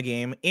working on the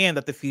game and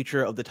that the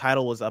future of the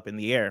title was up in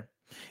the air.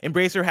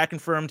 Embracer had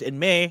confirmed in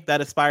May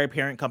that Aspyr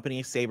parent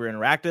company Saber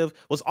Interactive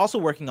was also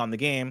working on the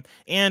game,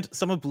 and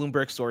some of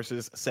Bloomberg's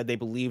sources said they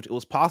believed it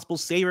was possible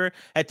Saber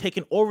had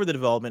taken over the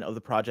development of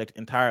the project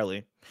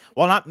entirely.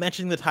 While not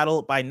mentioning the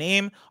title by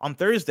name, on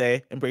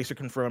Thursday, Embracer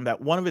confirmed that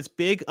one of its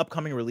big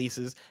upcoming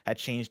releases had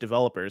changed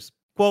developers.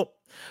 Quote,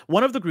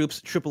 "One of the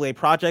group's AAA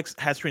projects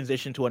has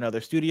transitioned to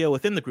another studio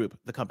within the group,"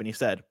 the company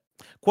said.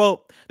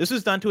 Quote, "This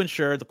was done to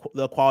ensure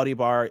the quality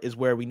bar is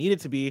where we need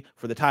it to be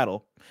for the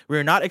title. We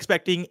are not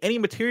expecting any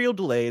material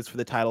delays for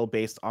the title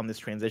based on this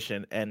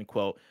transition," end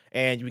quote.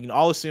 And we can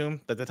all assume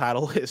that the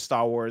title is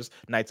Star Wars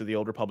Knights of the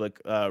Old Republic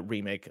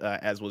remake,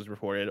 as was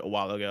reported a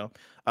while ago.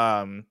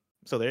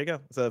 So there you go.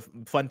 It's a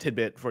fun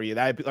tidbit for you.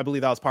 I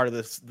believe that was part of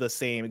the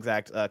same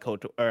exact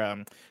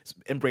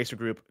Embracer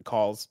Group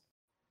calls.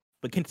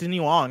 But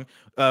continue on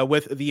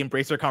with the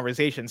Embracer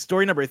conversation.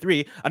 Story number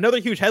 3, another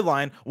huge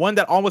headline, one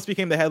that almost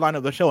became the headline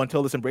of the show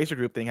until this Embracer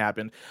Group thing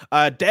happened.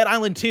 Dead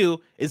Island 2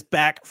 is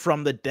back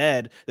from the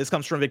dead. This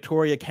comes from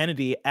Victoria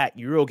Kennedy at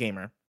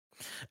Eurogamer.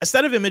 A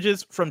set of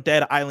images from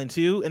Dead Island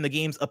 2 and the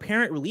game's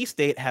apparent release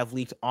date have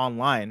leaked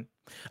online.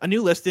 A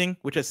new listing,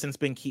 which has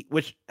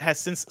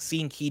since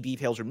seen key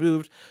details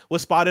removed,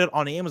 was spotted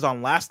on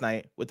Amazon last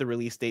night, with the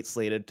release date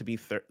slated to be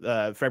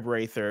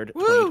February 3rd,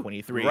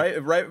 2023.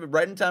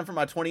 Right in time for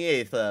my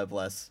 28th,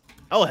 bless.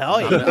 Oh hell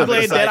yeah! You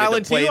played Dead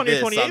Island 2 on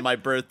your 28th? On my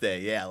birthday.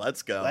 Yeah,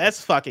 let's go.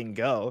 Let's fucking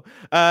go.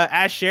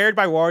 As shared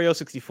by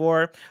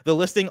Wario64, the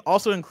listing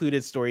also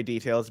included story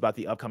details about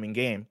the upcoming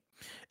game.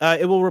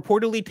 It will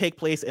reportedly take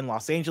place in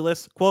Los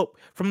Angeles, quote,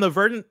 "from the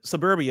verdant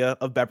suburbia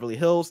of Beverly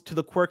Hills to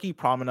the quirky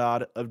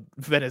promenade of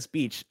Venice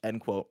Beach,"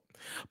 end quote.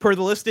 Per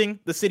the listing,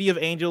 the City of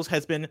Angels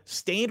has been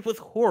stained with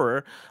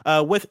horror,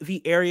 with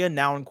the area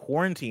now in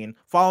quarantine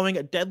following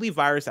a deadly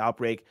virus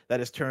outbreak that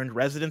has turned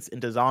residents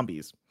into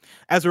zombies.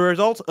 As a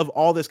result of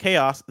all this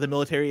chaos, the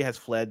military has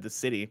fled the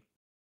city.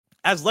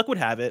 As luck would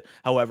have it,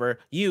 however,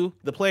 you,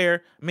 the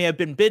player, may have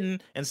been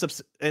bitten and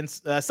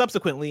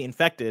subsequently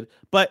infected,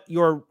 but you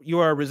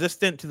are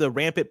resistant to the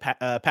rampant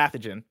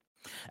pathogen.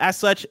 As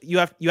such, you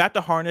have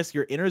to harness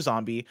your inner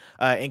zombie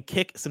and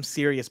kick some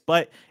serious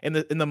butt in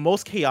the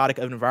most chaotic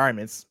of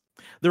environments.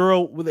 There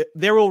will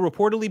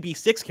reportedly be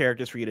 6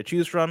 characters for you to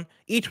choose from,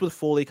 each with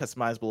fully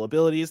customizable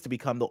abilities to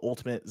become the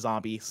ultimate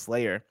zombie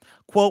slayer.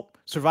 Quote,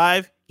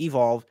 "Survive,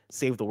 evolve,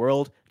 save the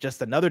world,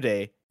 just another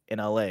day in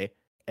LA,"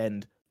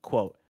 end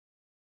quote.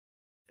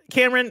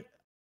 Cameron,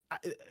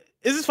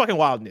 this is fucking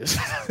wild news.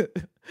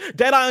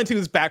 Dead Island 2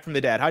 is back from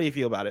the dead. How do you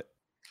feel about it?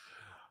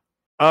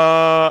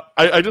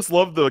 I just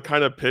love the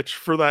kind of pitch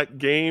for that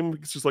game.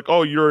 It's just like,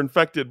 oh, you're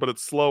infected, but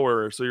it's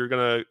slower, so you're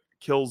gonna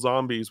kill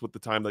zombies with the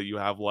time that you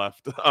have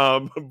left.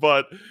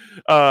 But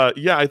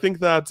yeah, I think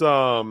that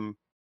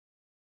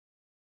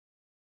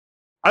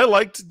I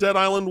liked Dead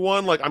Island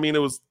 1. Like, I mean,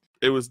 it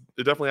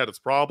definitely had its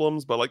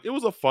problems, but like, it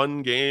was a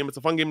fun game. It's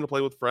a fun game to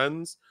play with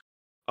friends.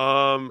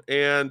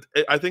 And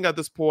I think at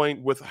this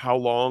point, with how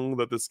long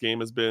that this game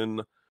has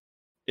been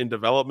in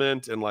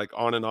development and like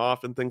on and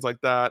off and things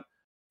like that,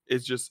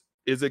 it's just,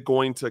 is it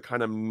going to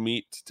kind of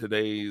meet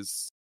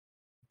today's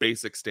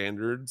basic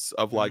standards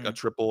of like a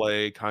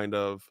AAA kind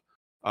of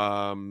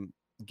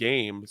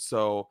game.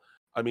 So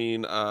I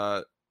mean,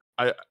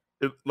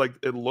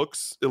 it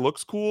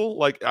looks cool.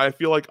 Like I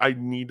feel like I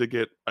need to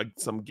get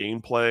some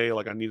gameplay.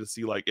 Like I need to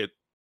see like it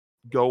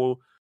go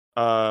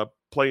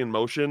play in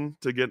motion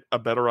to get a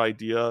better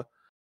idea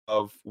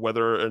of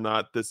whether or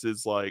not this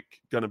is like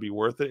gonna be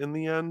worth it in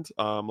the end.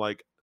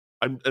 Like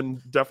I'm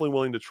definitely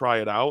willing to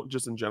try it out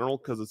just in general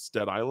because it's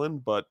Dead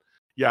Island, but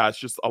yeah, it's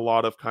just a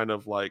lot of kind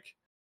of like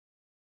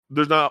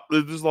there's a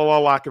lot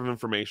of lack of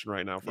information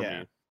right now for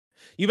me.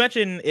 You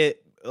mentioned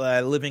it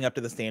living up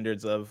to the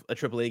standards of a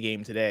AAA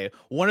game today.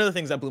 One of the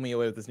things that blew me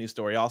away with this new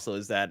story also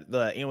is that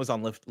the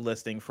Amazon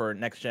listing for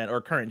next gen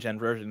or current gen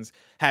versions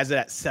has it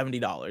at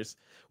 $70,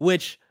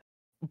 which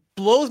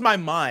blows my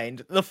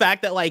mind. The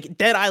fact that like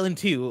Dead Island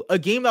 2, a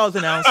game that was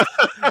announced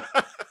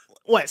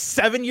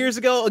 7 years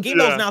ago, a game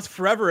that was announced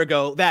forever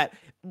ago, that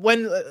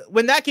when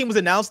that game was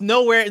announced,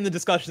 nowhere in the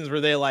discussions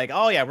were they like,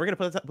 oh yeah, we're gonna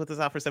put this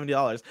out for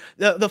 $70.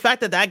 The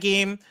fact that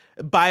game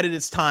bided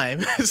its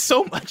time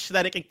so much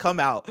that it can come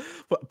out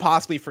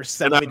possibly for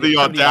 $70. The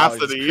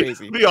audacity,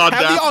 crazy. The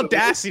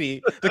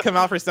audacity to come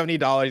out for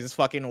 $70 is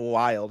fucking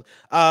wild.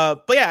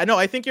 But yeah, no,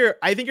 I think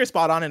you're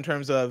spot on in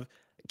terms of,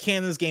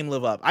 can this game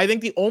live up? I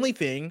think the only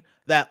thing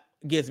that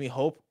gives me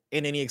hope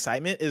and any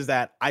excitement is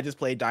that I just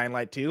played Dying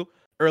Light 2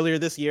 earlier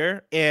this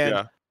year,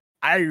 and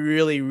I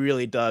really,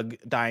 really dug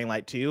Dying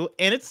Light 2,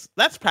 and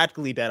that's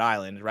practically Dead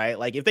Island, right?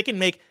 Like if they can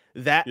make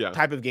that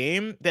type of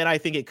game, then I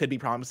think it could be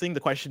promising. The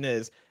question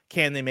is,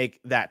 can they make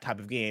that type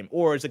of game,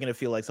 or is it going to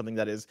feel like something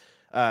that is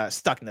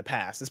stuck in the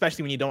past,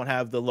 especially when you don't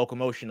have the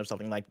locomotion of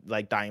something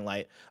like Dying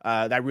Light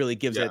that really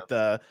gives it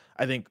the,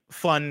 I think,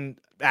 fun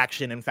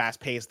action and fast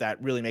pace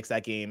that really makes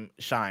that game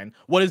shine.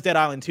 What is Dead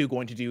Island 2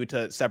 going to do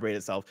to separate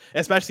itself,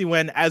 especially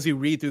when, as you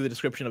read through the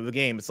description of the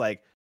game, it's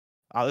like,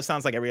 oh, this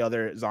sounds like every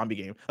other zombie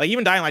game. Like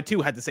even Dying Light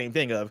 2 had the same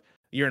thing of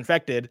you're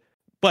infected,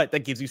 but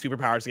that gives you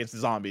superpowers against the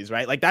zombies,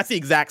 right? Like that's the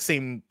exact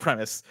same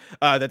premise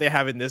that they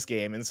have in this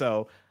game. And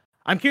so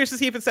I'm curious to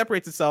see if it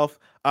separates itself.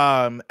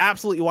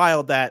 Absolutely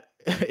wild that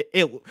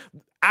it,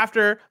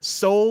 after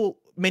so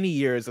many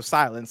years of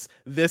silence,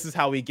 this is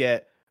how we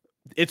get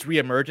its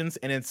reemergence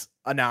and its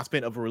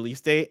announcement of a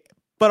release date.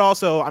 But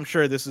also, I'm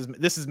sure this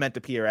is meant to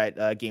appear at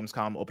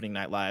Gamescom opening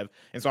night live,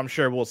 and so I'm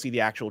sure we'll see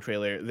the actual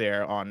trailer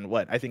there on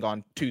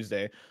on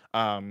Tuesday,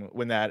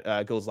 when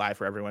that goes live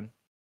for everyone.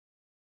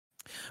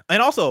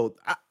 And also,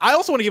 I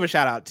also want to give a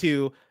shout out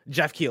to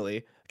Jeff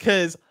Keighley,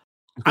 because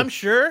I'm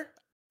sure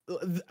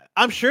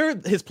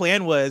his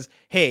plan was,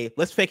 hey,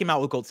 let's fake him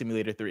out with Goat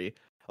Simulator 3.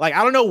 Like,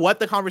 I don't know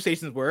what the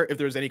conversations were, if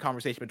there was any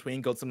conversation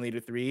between Goat Simulator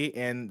 3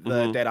 and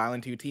the Dead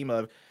Island 2 team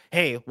of,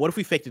 hey, what if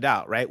we faked it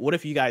out, right? What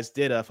if you guys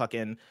did a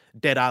fucking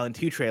Dead Island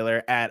 2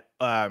 trailer at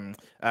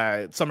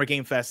Summer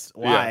Game Fest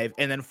Live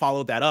and then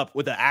followed that up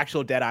with the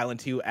actual Dead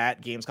Island 2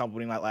 at Gamescom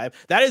Opening Night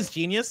Live? That is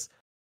genius.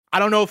 I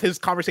don't know if his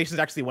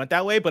conversations actually went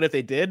that way, but if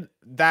they did,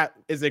 that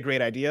is a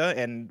great idea.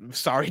 And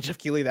sorry, Jeff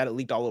Keighley, that it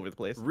leaked all over the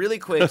place. Really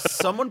quick,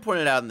 someone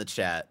pointed out in the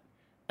chat,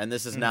 and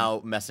this is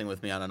now messing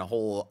with me on a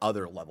whole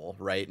other level,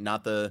 right?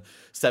 Not the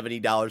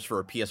 $70 for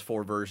a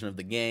PS4 version of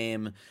the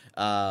game.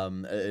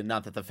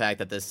 Not that the fact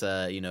that this,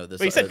 this.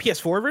 Wait, you said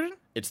PS4 version?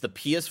 It's the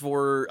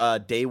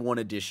PS4 Day One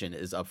edition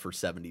is up for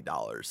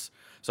 $70.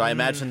 So I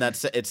imagine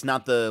it's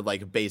not the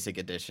like basic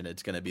edition.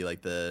 It's going to be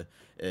like the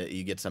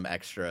you get some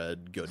extra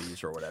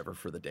goodies or whatever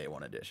for the Day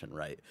One edition,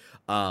 right?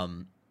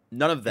 None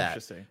of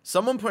that.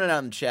 Someone pointed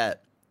out in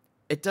chat,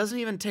 it doesn't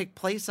even take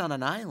place on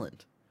an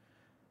island.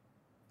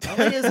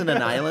 LA isn't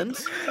an island.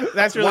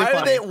 That's really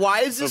funny.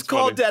 Why is this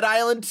called Dead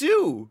Island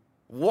 2?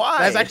 Why?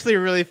 That's actually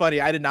really funny.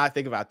 I did not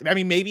think about that. I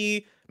mean,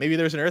 maybe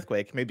there's an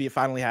earthquake. Maybe it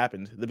finally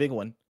happened. The big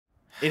one.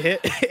 It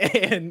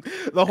hit, and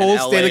the whole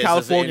state of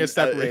California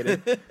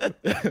separated.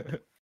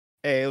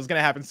 Hey, it was going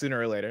to happen sooner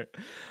or later.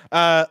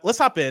 Let's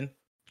hop in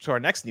to our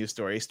next news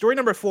story. Story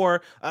number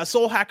 4,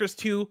 Soul Hackers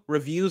 2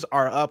 reviews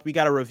are up. We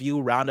got a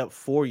review roundup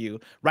for you.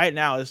 Right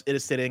now, it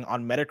is sitting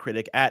on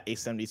Metacritic at a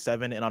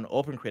 77 and on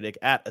OpenCritic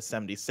at a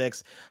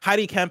 76.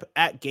 Heidi Kemp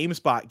at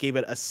GameSpot gave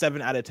it a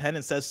 7 out of 10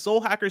 and says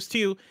Soul Hackers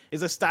 2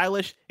 is a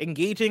stylish,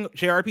 engaging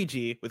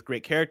JRPG with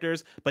great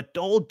characters, but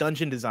dull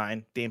dungeon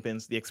design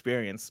dampens the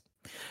experience.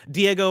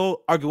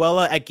 Diego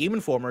Arguella at Game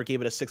Informer gave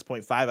it a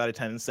 6.5 out of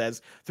 10 and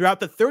says, throughout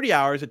the 30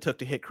 hours it took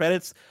to hit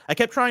credits, I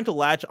kept trying to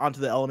latch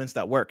onto the elements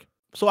that work.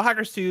 Soul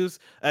Hackers 2's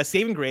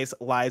saving grace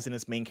lies in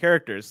its main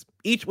characters,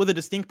 each with a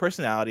distinct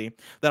personality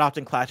that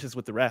often clashes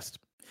with the rest.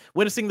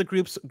 Witnessing the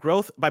group's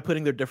growth by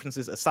putting their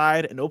differences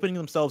aside and opening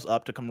themselves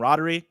up to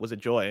camaraderie was a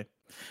joy.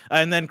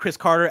 And then Chris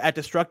Carter at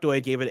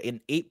Destructoid gave it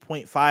an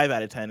 8.5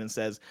 out of 10 and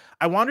says,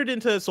 I wandered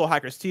into Soul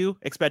Hackers 2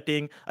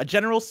 expecting a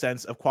general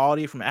sense of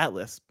quality from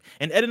Atlus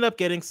and ended up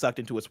getting sucked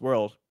into its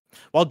world.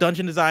 While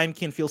dungeon design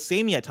can feel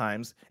samey at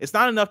times, it's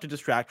not enough to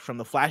distract from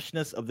the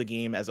flashiness of the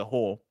game as a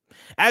whole.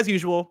 As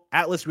usual,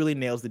 Atlus really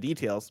nails the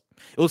details.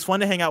 It was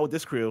fun to hang out with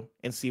this crew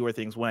and see where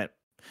things went.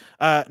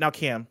 Now,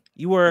 Cam,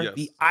 you were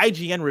the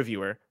IGN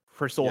reviewer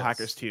for Soul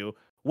Hackers 2.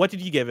 What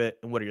did you give it,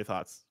 and what are your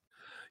thoughts?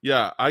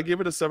 Yeah, I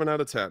give it a 7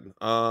 out of 10.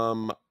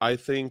 I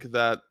think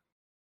that,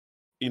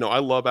 I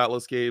love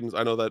Atlas games.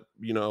 I know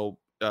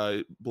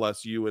that,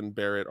 bless you and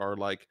Barrett are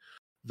like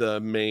the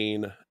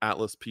main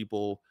Atlas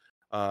people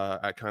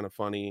at Kind of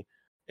Funny.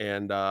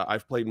 And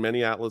I've played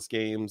many Atlas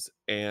games,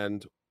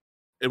 and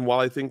while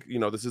I think,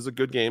 this is a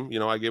good game,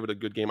 I gave it a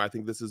good game. I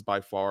think this is by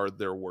far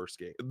their worst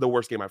game, the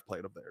worst game I've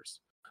played of theirs.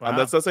 Wow.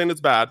 That's not saying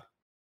it's bad.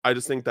 I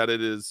just think that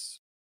it is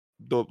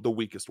the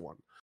weakest one.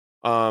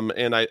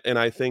 And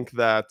I think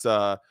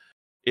that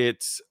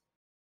it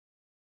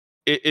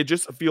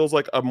just feels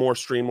like a more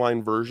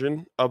streamlined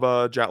version of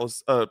a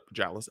Atlas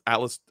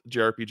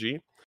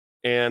JRPG,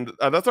 and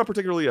that's not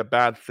particularly a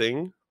bad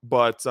thing.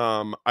 But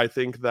I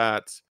think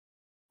that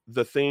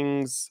the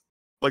things,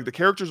 like, the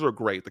characters are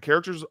great. The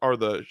characters are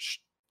the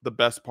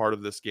best part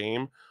of this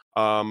game,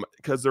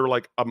 because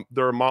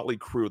they're a motley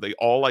crew. They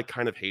all like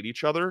kind of hate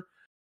each other,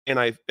 and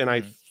I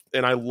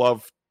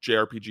love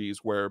JRPGs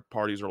where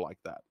parties are like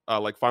that.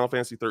 Like Final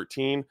Fantasy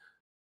 13,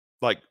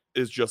 like,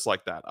 is just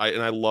like that.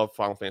 I love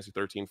Final Fantasy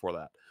 13 for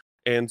that.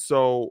 And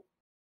so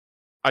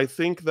I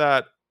think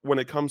that when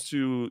it comes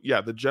to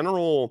the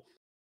general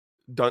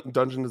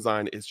dungeon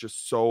design is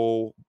just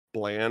so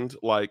bland.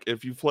 Like,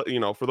 if you play,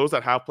 for those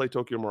that have played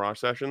Tokyo Mirage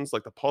Sessions,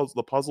 like the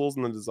puzzles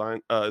and the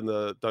design in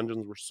the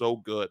dungeons were so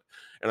good,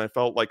 and I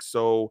felt like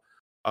so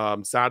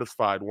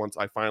satisfied once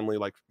I finally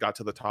like got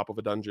to the top of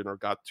a dungeon or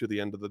got to the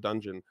end of the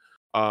dungeon.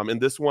 And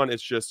this one,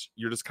 it's just,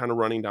 you're just kind of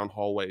running down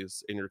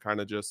hallways, and you're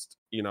kind of just,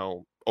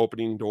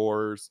 opening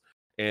doors.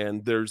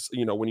 And there's,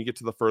 when you get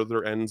to the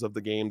further ends of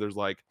the game, there's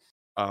like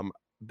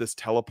this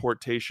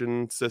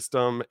teleportation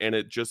system, and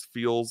it just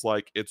feels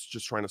like it's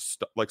just trying to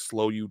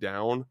slow you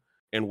down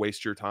and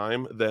waste your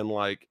time than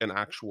like an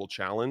actual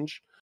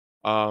challenge.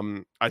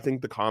 I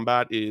think the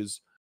combat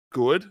is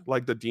good.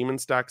 Like, the demon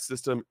stack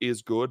system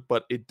is good,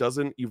 but it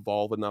doesn't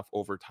evolve enough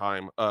over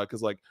time.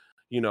 Because like,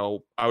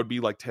 I would be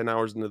like 10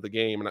 hours into the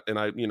game, and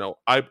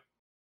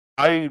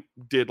I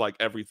did like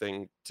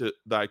everything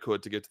that I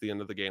could to get to the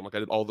end of the game. Like, I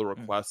did all the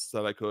requests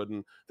that I could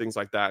and things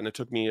like that. And it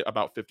took me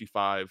about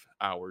 55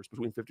 hours,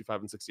 between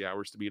 55 and 60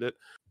 hours to beat it.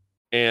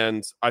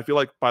 And I feel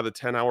like by the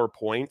 10-hour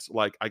point,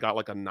 like, I got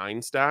like a 9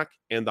 stack,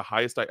 and the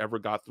highest I ever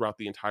got throughout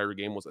the entire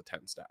game was a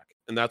 10 stack.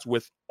 And that's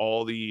with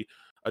all the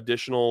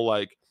additional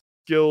like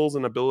skills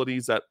and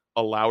abilities that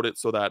allowed it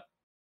so that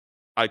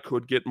I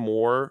could get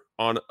more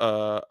on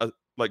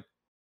like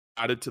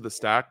added to the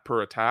stack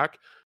per attack.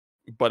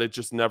 But it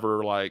just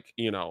never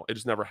it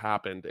just never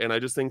happened. And I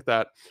just think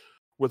that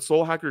with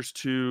Soul Hackers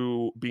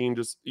 2 being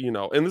just,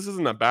 and this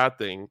isn't a bad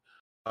thing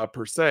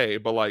per se,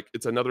 but like,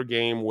 it's another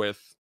game with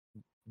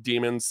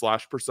demons /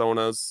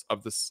 personas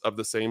of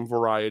the same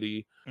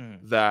variety,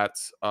 that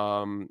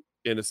and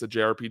it's a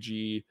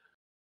JRPG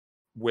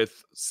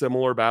with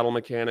similar battle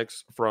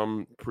mechanics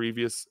from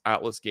previous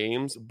Atlas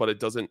games, but it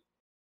doesn't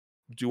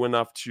do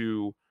enough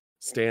to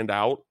stand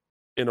out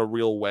in a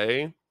real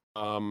way.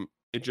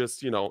 It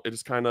just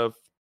kind of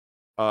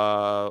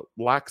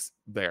lacks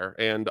there.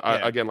 And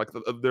again, like,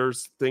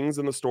 there's things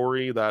in the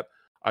story that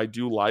I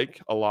do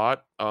like a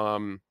lot.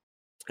 And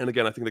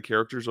again, I think the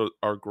characters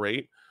are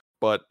great,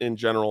 but in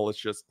general, it's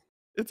just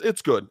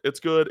it's good. It's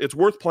good. It's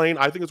worth playing.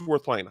 I think it's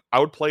worth playing. I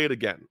would play it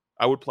again.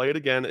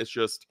 It's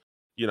just,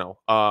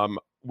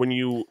 when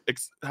you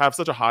have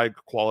such a high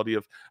quality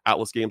of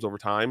Atlas games over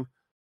time,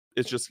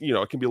 it's just,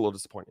 it can be a little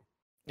disappointing.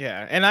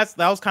 Yeah, and that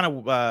was kind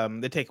of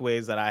the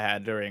takeaways that I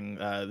had during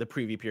the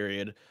preview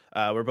period,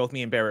 where both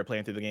me and Barrett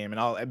playing through the game.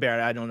 And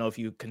Barrett, I don't know if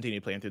you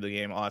continue playing through the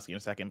game. I'll ask you in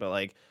a second. But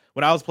like,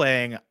 when I was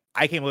playing,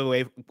 I came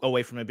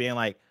away from it being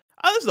like,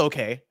 oh, this is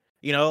okay.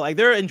 Like,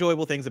 there are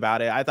enjoyable things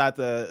about it. I thought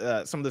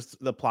some of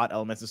the plot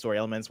elements and story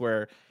elements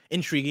were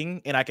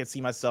intriguing, and I could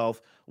see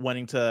myself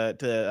wanting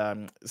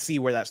to see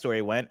where that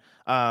story went.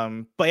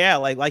 But yeah,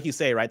 like you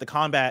say, right, the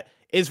combat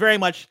is very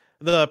much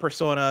the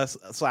Persona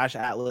 /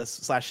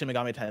 Atlas / Shin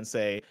Megami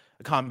Tensei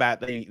combat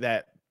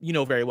that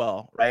very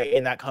well, right?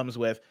 And that comes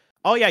with,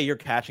 oh yeah, you're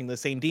catching the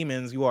same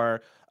demons, you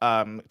are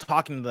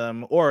talking to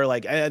them, or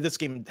like, this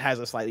game has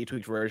a slightly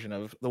tweaked version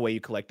of the way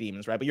you collect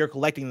demons, right? But you're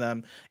collecting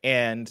them,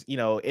 and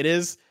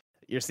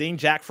you're seeing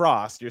Jack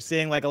Frost, you're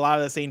seeing like a lot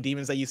of the same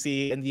demons that you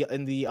see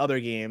in the other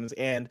games.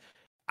 And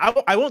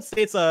I won't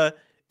say it's a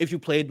if you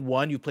played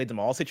one, you played them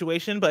all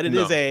situation, but it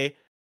is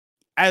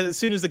as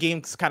soon as the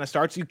game kind of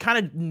starts, you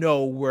kind of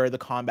know where the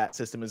combat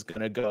system is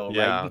going to go, right?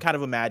 You can kind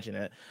of imagine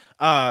it.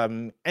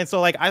 And so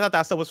like, I thought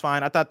that stuff was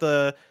fine. I thought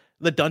the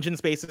dungeon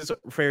spaces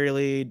were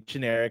fairly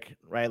generic,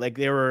 right? Like,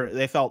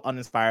 they felt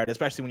uninspired,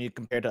 especially when you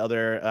compare to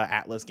other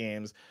Atlas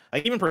games.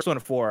 Like, even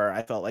Persona 4,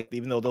 I felt like,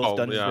 even though those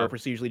dungeons were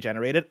procedurally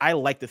generated, I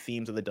like the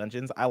themes of the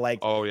dungeons. I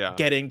like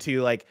getting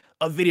to like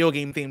a video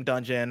game themed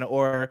dungeon,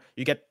 or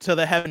you get to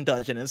the heaven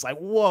dungeon, and it's like,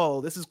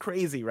 whoa, this is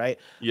crazy, right?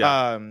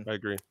 I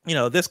agree.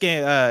 This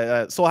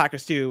game, Soul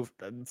Hackers 2,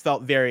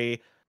 felt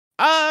very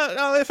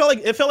it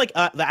felt like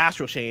the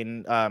Astral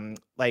Chain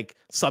like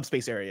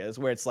subspace areas,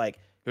 where it's like,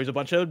 there's a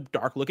bunch of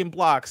dark looking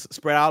blocks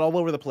spread out all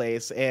over the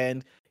place,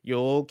 and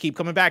you'll keep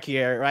coming back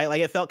here, right?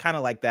 Like, it felt kind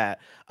of like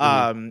that.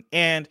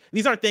 And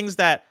these aren't things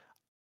that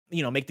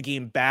make the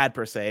game bad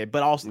per se,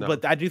 but also, No.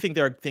 but I do think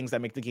there are things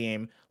that make the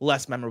game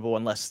less memorable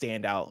and less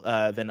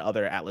standout than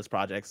other Atlus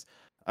projects.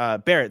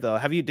 Barrett, though,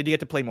 did you get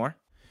to play more?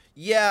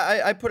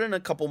 Yeah, I put in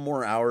a couple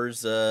more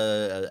hours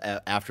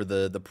after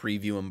the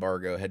preview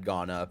embargo had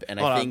gone up, and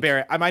Hold I on, think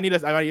Barrett, I might need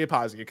to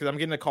pause you because I'm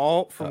getting a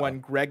call from one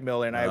Greg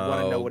Miller, and I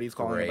want to know what he's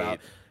calling great. about.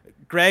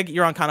 Greg,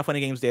 you're on Kind of Funny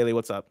Games Daily.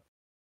 What's up?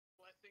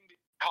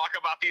 Talk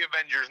about the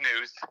Avengers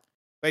news.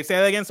 Wait, say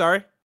that again.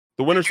 Sorry.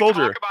 The Winter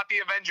Soldier. Talk about the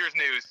Avengers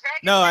news.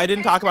 No, I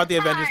didn't talk about the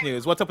Avengers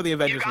news. What's up with the You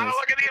Avengers gotta news?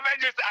 look at the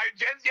Avengers.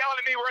 Jen's yelling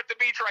at me. We're at the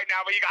beach right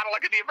now, but you gotta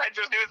look at the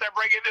Avengers news. They're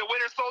bringing the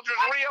Winter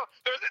Soldier's real.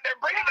 They're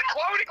bringing the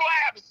cloning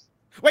labs.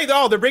 Wait,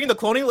 they're bringing the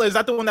cloning. Is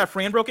that the one that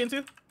Fran broke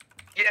into?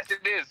 Yes,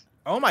 it is.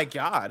 Oh my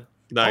god.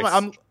 Nice.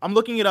 I'm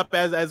looking it up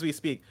as we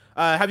speak.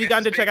 Have you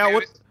gotten to check out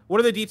what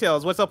are the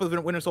details? What's up with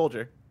Winter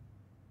Soldier?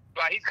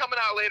 He's coming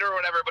out later or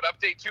whatever, but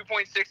update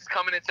 2.6 is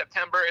coming in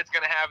September. It's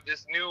going to have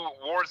this new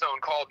war zone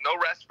called No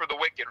Rest for the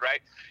Wicked, right?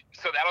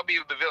 So that'll be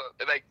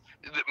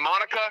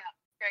Monica.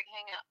 Greg,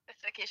 hang up.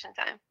 It's vacation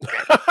time.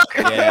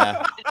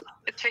 yeah.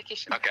 It's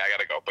vacation. Okay, I got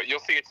to go, but you'll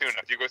see it soon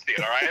enough. You go see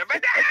it, all right?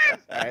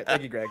 All right,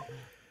 thank you, Greg.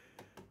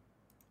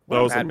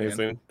 That was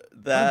amazing.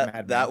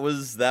 That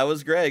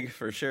was Greg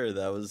for sure.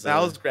 That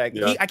was Greg.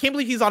 Yeah. I can't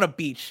believe he's on a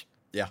beach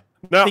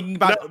Now, thinking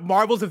about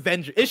Marvel's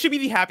Avengers. It should be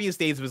the happiest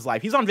days of his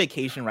life. He's on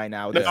vacation right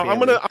now. with his I'm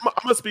family.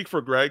 gonna speak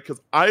for Greg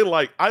because I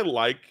like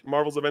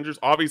Marvel's Avengers.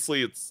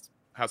 Obviously,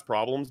 has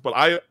problems, but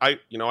I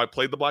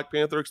played the Black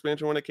Panther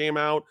expansion when it came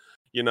out.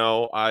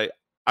 I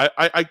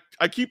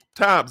keep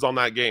tabs on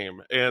that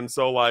game, and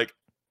so like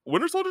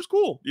Winter Soldier's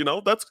cool.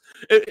 That's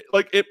it.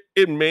 Like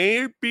it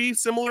may be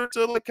similar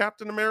to like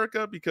Captain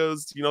America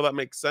because that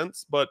makes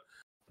sense, but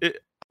I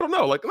don't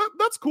know. Like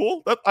that's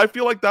cool. I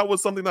feel like that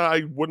was something that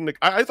I wouldn't.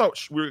 I thought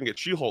we were gonna get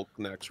She-Hulk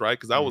next, right?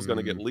 Because that was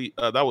gonna get leaked.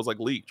 That was like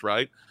leaked,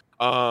 right?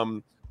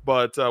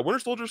 But Winter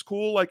Soldier's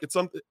cool. Like it's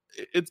something.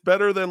 It's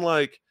better than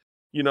like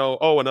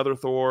another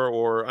Thor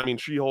or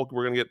She-Hulk.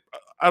 We're gonna get.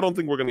 I don't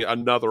think we're gonna get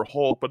another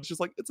Hulk, but it's just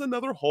like it's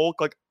another Hulk.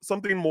 Like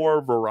something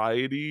more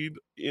variety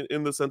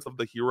in the sense of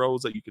the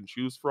heroes that you can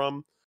choose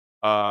from.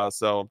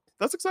 So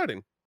that's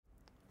exciting.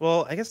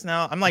 Well, I guess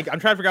now I'm trying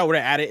to figure out where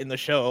to add it in the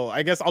show.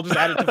 I guess I'll just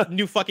add it to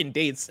new fucking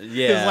dates.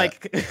 Yeah.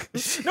 Like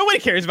nobody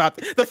cares about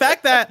the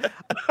fact that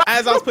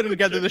as I was putting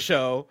together the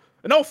show.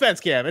 No offense,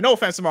 Cam, and no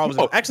offense to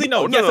Marvel's. Actually,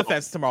 no.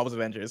 Offense to Marvel's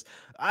Avengers.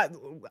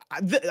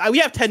 We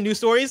have 10 news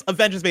stories.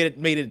 Avengers made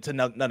it to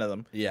none of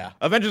them. Yeah.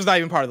 Avengers is not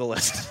even part of the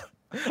list.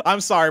 I'm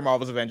sorry,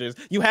 Marvel's Avengers.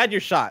 You had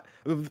your shot.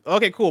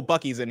 Okay, cool.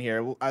 Bucky's in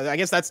here. I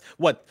guess that's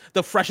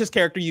the freshest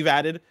character you've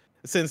added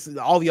since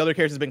all the other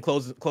characters have been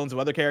clones of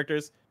other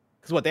characters.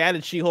 Because they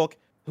added She-Hulk,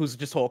 who's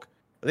just Hulk.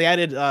 They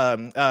added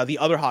the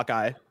other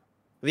Hawkeye.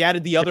 They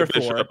added the other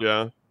Thor.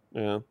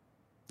 Yeah.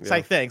 It's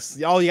like,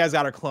 thanks. All you guys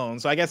got are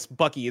clones. So I guess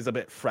Bucky is a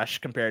bit fresh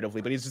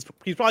comparatively, but he's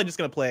probably just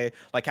gonna play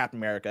like Captain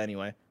America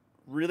anyway.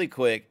 Really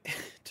quick,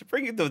 to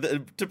bring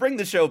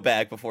the show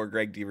back before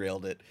Greg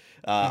derailed it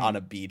on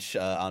a beach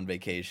on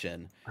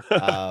vacation.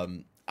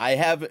 I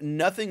have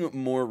nothing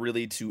more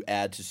really to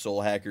add to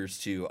Soul Hackers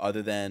 2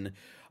 other than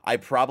I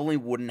probably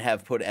wouldn't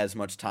have put as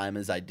much time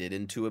as I did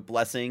into it,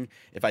 Blessing,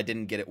 if I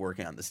didn't get it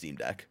working on the Steam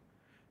Deck.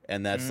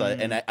 And that's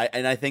and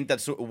I think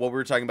that's what we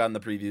were talking about in the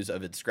previews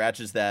of it.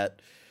 Scratches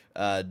that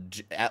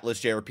Atlas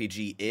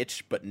JRPG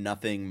itch, but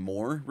nothing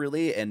more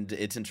really. And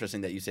it's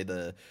interesting that you say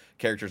the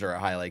characters are a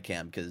highlight,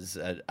 Cam, because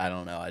I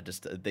don't know.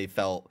 They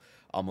felt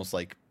almost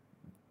like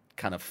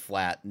kind of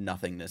flat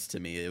nothingness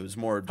to me. It was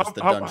more just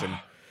the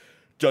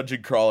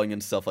dungeon crawling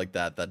and stuff like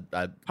that.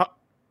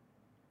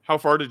 How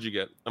far did you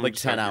get? Like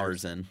 10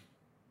 hours in.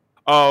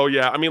 Oh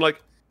yeah,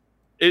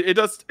 it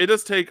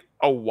does take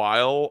a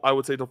while, I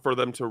would say, for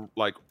them to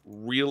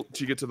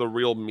get to the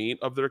real meat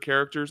of their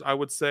characters, I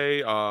would say.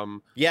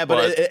 Yeah,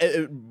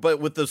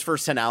 but with those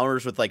first 10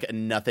 hours with like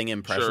nothing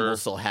impressionable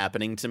still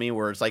happening to me,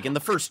 where it's like in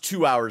the first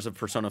 2 hours of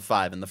Persona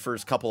 5 and the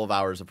first couple of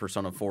hours of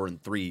Persona 4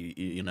 and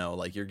 3,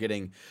 like you're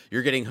getting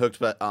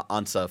hooked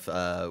on stuff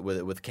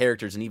with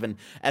characters, and even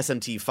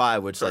SMT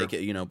 5, which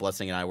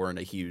Blessing and I weren't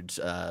a huge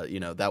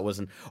that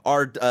wasn't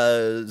our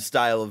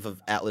style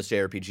of Atlas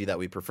JRPG that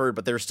we preferred,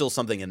 but there's still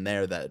something in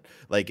there that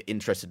like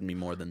interested me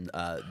more than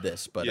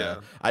this. But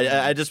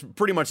I just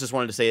pretty much just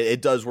wanted to say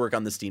it does work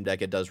on the Steam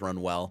Deck. It does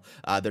run well.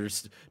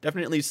 There's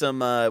definitely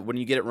some when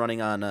you get it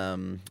running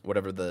on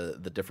whatever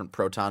the different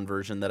Proton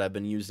version that I've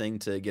been using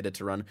to get it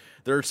to run,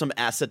 there are some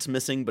assets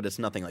missing, but it's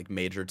nothing like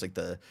major. It's like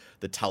the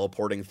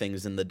teleporting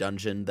things in the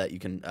dungeon that you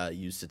can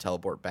use to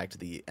teleport back to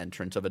the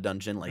entrance of a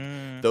dungeon. Like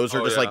those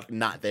are just like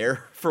not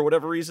there for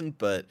whatever reason,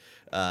 but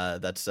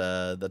that's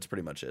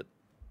pretty much it.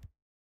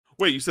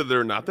 Wait, you said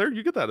they're not there?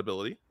 You get that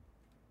ability.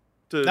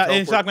 He's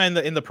talking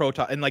about in the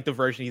Proton, in like the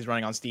version he's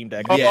running on Steam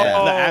Deck.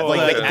 Yeah,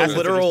 the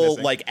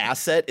literal like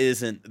asset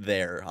isn't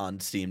there on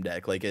Steam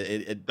Deck. Like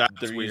it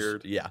that's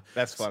weird.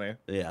 That's funny.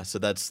 Yeah, so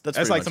that's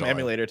like some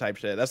emulator type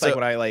shit. That's like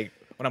when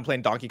I when I'm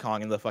playing Donkey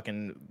Kong and the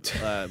fucking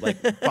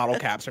like bottle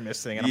caps are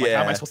missing, and I'm like,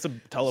 how am I supposed to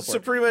teleport? So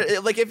pretty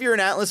much, like, if you're an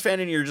Atlas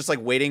fan and you're just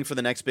like waiting for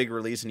the next big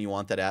release and you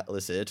want that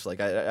Atlas itch, like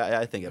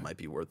I think it might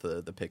be worth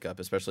the pickup,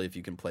 especially if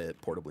you can play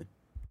it portably.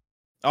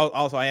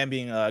 Also, I am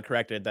being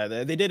corrected that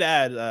they did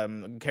add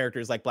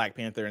characters like Black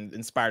Panther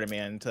and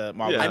Spider-Man to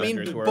Marvel. I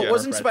mean, but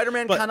wasn't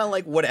Spider-Man kind of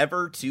like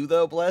whatever too,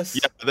 though? Bless.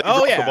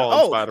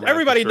 Yeah,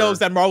 everybody knows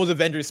that Marvel's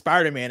Avengers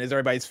Spider-Man is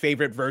everybody's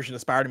favorite version of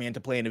Spider-Man to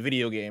play in a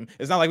video game.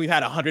 It's not like we've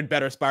had 100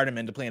 better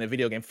Spider-Man to play in a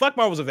video game. Fuck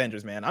Marvel's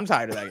Avengers, man. I'm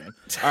tired of that game.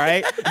 All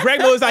right,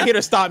 Greg Mo's not here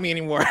to stop me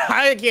anymore.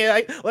 I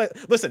can't.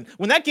 Listen,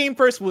 when that game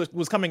first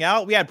was coming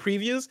out, we had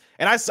previews,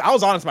 and I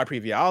was honest in my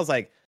preview. I was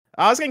like,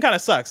 oh, this game kind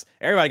of sucks.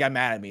 Everybody got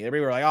mad at me.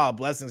 Everybody were like, "Oh,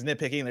 Blessing's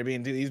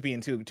nitpicking. He's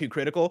being too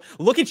critical."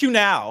 Look at you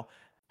now.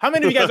 How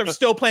many of you guys are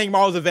still playing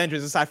Marvel's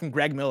Avengers aside from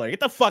Greg Miller? Get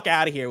the fuck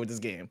out of here with this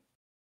game.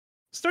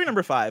 Story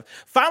number 5.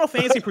 Final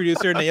Fantasy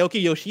producer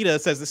Naoki Yoshida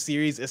says the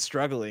series is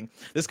struggling.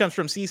 This comes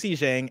from CC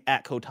Zhang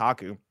at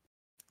Kotaku.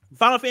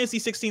 Final Fantasy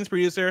XVI's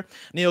producer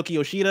Naoki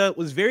Yoshida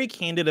was very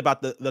candid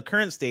about the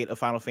current state of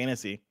Final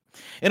Fantasy.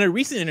 In a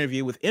recent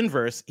interview with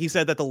Inverse, he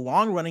said that the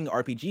long-running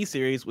RPG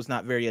series was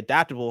not very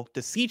adaptable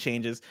to sea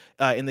changes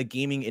in the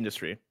gaming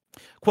industry.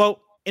 Quote,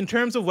 in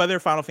terms of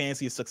whether Final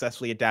Fantasy is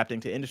successfully adapting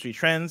to industry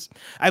trends,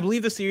 I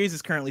believe the series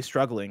is currently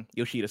struggling,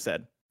 Yoshida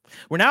said.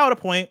 We're now at a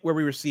point where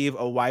we receive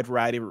a wide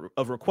variety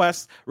of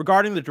requests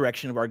regarding the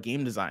direction of our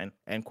game design,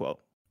 end quote.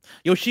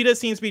 Yoshida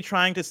seems to be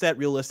trying to set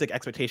realistic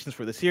expectations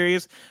for the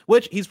series,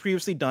 which he's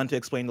previously done to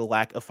explain the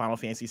lack of Final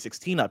Fantasy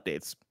XVI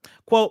updates.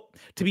 Quote,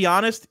 to be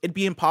honest, it'd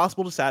be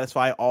impossible to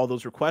satisfy all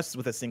those requests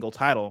with a single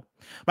title.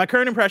 My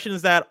current impression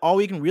is that all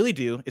we can really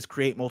do is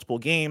create multiple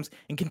games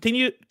and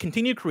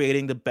continue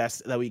creating the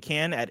best that we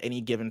can at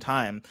any given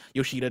time,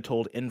 Yoshida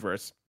told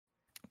Inverse.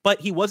 But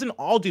he wasn't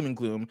all doom and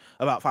gloom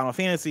about Final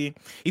Fantasy.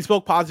 He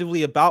spoke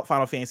positively about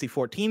Final Fantasy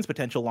XIV's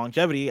potential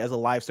longevity as a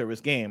live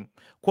service game.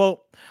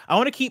 Quote, I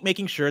want to keep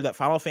making sure that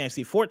Final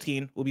Fantasy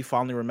XIV will be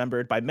fondly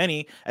remembered by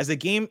many as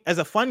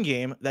a fun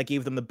game that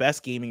gave them the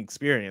best gaming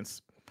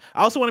experience.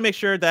 I also want to make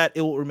sure that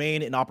it will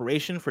remain in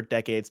operation for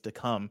decades to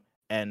come.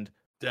 And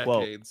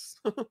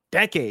decades.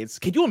 Decades.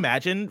 Could you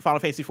imagine Final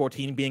Fantasy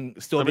XIV being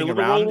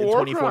around in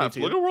 2042?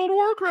 Look at World of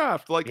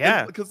Warcraft. Like,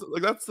 yeah, because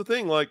like that's the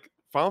thing. Like,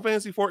 Final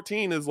Fantasy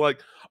XIV is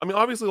like, I mean,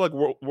 obviously, like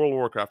World of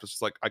Warcraft is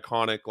just like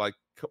iconic. Like,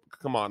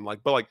 come on,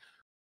 like, but like,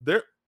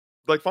 they're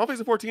like Final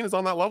Fantasy XIV is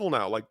on that level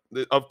now, like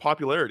of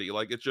popularity.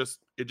 Like, it just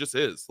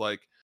is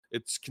like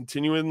it's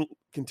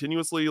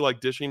continuously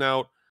like dishing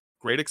out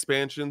great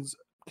expansions,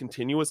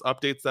 continuous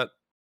updates that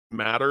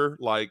matter,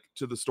 like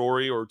to the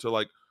story or to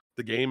like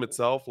the game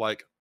itself.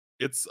 Like,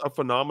 it's a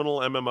phenomenal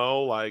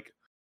MMO. Like,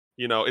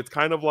 you know, it's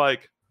kind of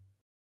like,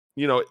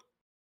 you know,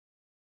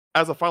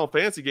 as a Final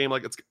Fantasy game,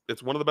 like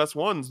it's one of the best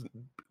ones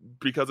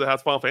because it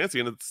has Final Fantasy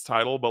in its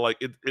title, but like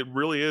it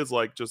really is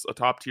like just a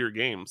top tier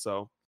game.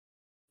 So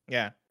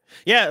yeah.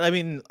 I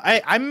mean,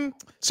 I'm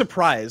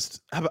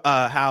surprised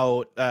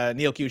how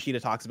Naoki Yoshida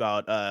talks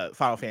about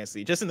Final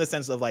Fantasy, just in the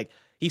sense of like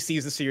he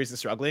sees the series as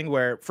struggling.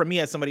 Where for me,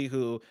 as somebody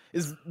who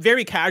is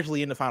very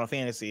casually into Final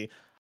Fantasy,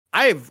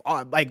 I've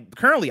like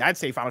currently I'd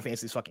say Final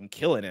Fantasy is fucking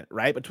killing it,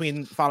 right?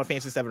 Between Final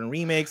Fantasy VII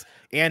remakes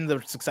and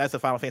the success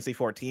of Final Fantasy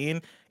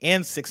 14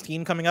 and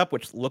 16 coming up,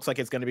 which looks like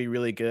it's going to be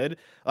really good.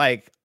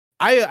 Like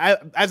I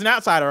as an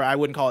outsider, I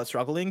wouldn't call it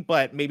struggling,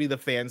 but maybe the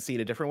fans see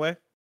it a different way.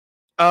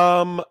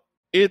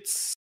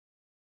 It's,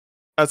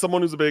 as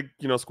someone who's a big,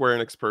 you know, Square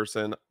Enix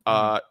person,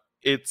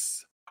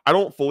 it's, I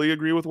don't fully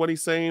agree with what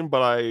he's saying,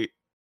 but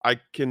I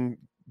can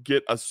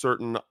get a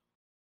certain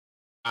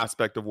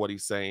aspect of what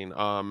he's saying.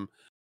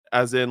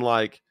 As in,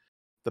 like,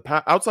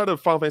 outside of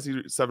Final Fantasy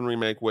VII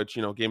Remake, which,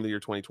 you know, Game of the Year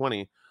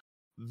 2020,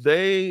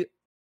 the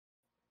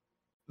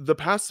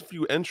past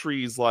few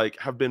entries, like,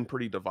 have been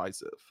pretty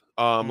divisive.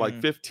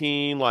 Like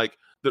 15, like,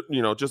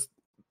 you know, just,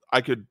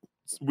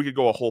 we could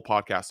go a whole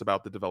podcast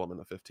about the development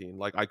of 15.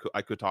 Like,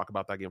 I could talk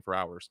about that game for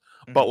hours.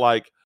 But,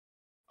 like,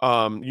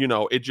 you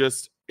know,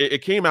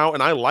 it came out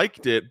and I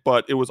liked it,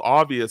 but it was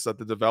obvious that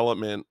the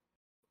development,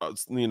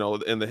 you know,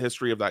 in the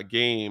history of that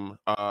game,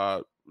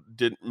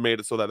 made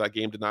it so that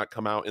game did not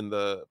come out in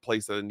the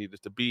place that it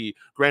needed to be.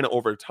 Granted,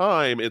 over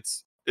time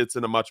it's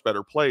in a much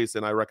better place,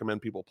 and I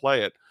recommend people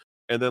play it.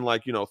 And then,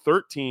 like, you know,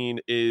 13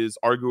 is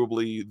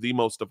arguably the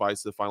most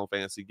divisive Final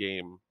Fantasy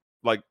game,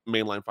 like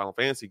mainline Final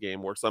Fantasy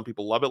game, where some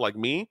people love it like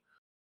me,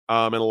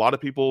 and a lot of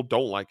people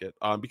don't like it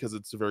because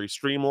it's very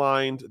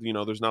streamlined. You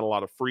know, there's not a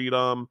lot of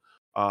freedom.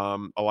 A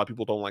lot of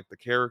people don't like the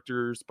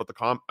characters, but the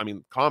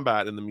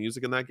combat and the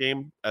music in that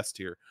game, S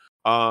tier,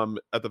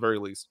 at the very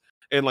least.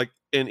 And like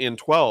in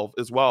 12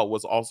 as well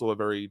was also a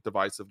very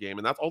divisive game,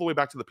 and that's all the way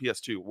back to the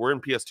PS2. We're in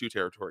PS2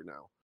 territory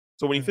now.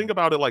 So when you think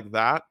about it like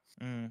that,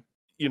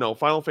 you know,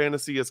 Final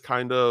Fantasy has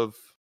kind of,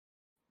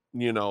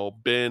 you know,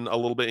 been a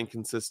little bit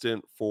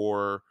inconsistent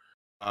for,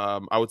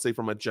 I would say,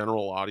 from a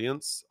general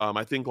audience.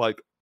 I think like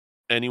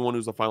anyone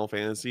who's a Final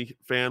Fantasy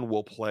fan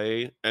will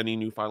play any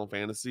new Final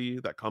Fantasy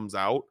that comes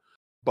out,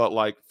 but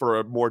like for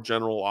a more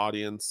general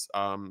audience,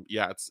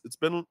 yeah, it's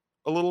been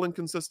a little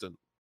inconsistent.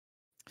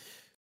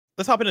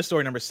 Let's hop into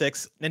story number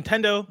 6.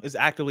 Nintendo is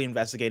actively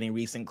investigating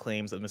recent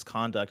claims of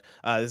misconduct.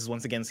 This is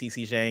once again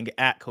CC Zhang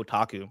at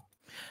Kotaku.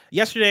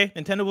 Yesterday,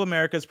 Nintendo of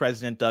America's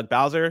president Doug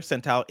Bowser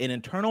sent out an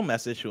internal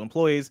message to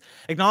employees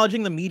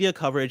acknowledging the media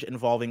coverage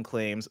involving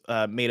claims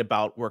made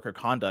about worker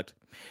conduct.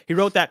 He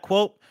wrote that,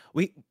 quote,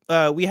 we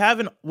have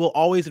and will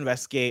always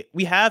investigate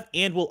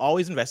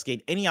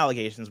any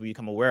allegations we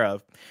become aware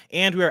of,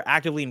 and we are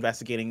actively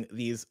investigating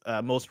these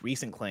most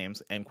recent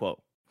claims, end quote.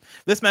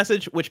 This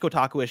message, which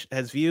Kotaku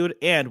has viewed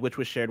and which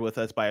was shared with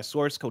us by a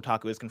source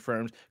Kotaku has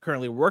confirmed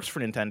currently works for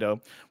Nintendo,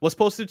 was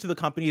posted to the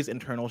company's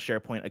internal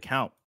SharePoint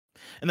account.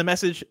 In the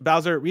message,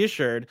 Bowser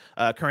reassured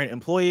current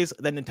employees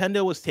that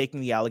Nintendo was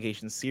taking the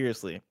allegations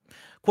seriously.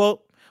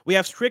 Quote, we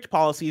have strict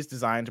policies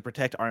designed to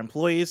protect our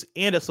employees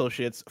and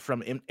associates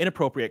from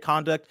inappropriate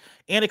conduct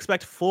and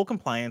expect full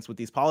compliance with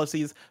these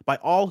policies by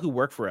all who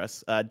work for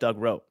us, Doug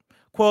wrote.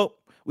 Quote,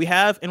 we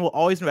have and will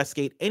always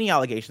investigate any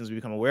allegations we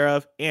become aware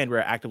of, and we're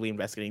actively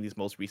investigating these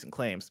most recent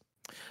claims.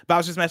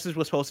 Bowser's message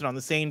was posted on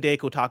the same day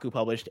Kotaku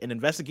published an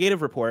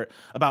investigative report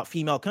about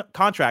female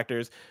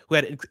contractors who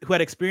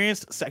had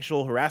experienced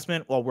sexual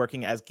harassment while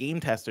working as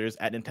game testers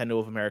at Nintendo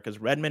of America's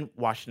Redmond,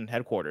 Washington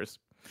headquarters.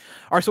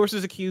 Our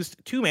sources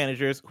accused 2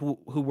 managers who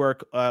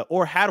work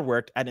or had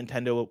worked at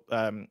Nintendo.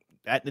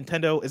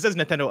 It says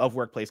Nintendo of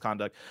workplace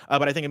conduct,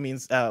 but I think it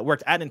means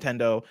worked at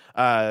Nintendo.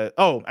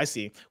 I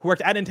see. Who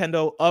worked at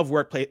Nintendo of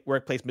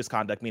workplace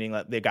misconduct, meaning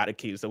that they got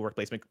accused of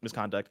workplace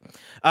misconduct.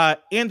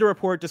 And the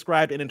report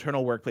described an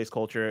internal workplace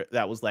culture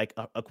that was like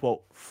a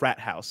quote frat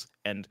house,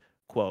 end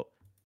quote.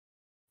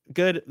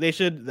 Good. They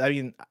should. I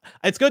mean,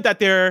 it's good that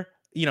they're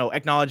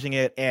acknowledging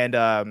it and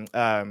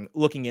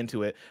looking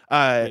into it.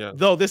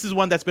 Though this is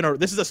one that's been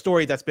this is a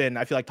story that's been,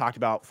 I feel like, talked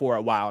about for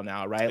a while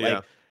now, right? Yeah.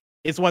 Like.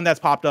 It's one that's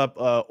popped up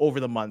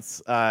over the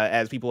months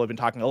as people have been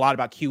talking a lot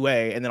about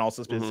QA and then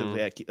also specifically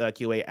at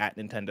QA at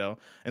Nintendo.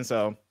 And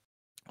so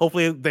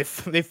hopefully they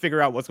figure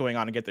out what's going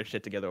on and get their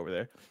shit together over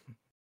there.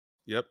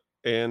 Yep.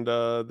 And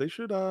they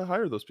should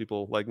hire those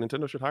people. Like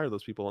Nintendo should hire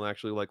those people and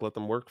actually like let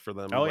them work for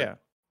them.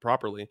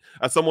 Properly.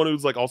 As someone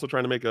who's like also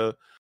trying to make a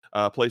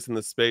place in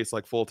this space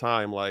like full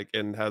time, like,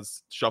 and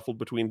has shuffled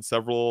between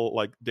several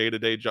like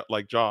day-to-day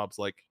jobs,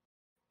 like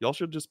y'all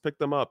should just pick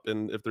them up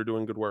and if they're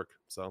doing good work.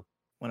 So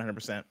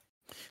 100%.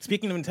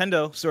 Speaking of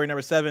Nintendo, story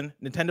number 7,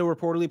 Nintendo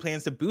reportedly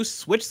plans to boost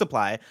Switch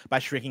supply by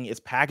shrinking its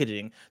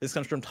packaging. This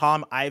comes from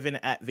Tom Ivan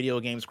at Video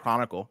Games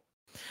Chronicle.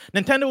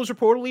 Nintendo was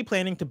reportedly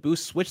planning to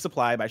boost Switch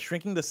supply by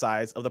shrinking the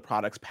size of the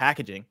product's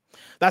packaging.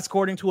 That's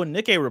according to a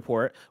Nikkei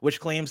report, which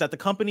claims that the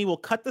company will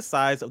cut the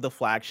size of the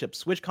flagship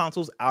Switch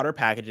console's outer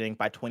packaging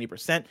by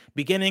 20%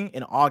 beginning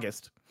in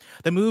August.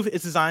 The move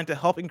is designed to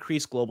help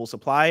increase global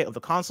supply of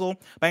the console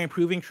by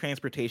improving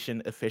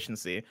transportation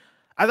efficiency.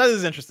 I thought this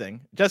was interesting,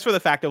 just for the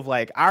fact of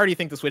like, I already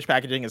think the Switch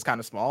packaging is kind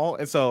of small.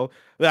 And so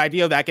the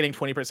idea of that getting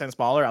 20%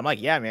 smaller, I'm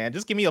like, yeah, man,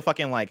 just give me a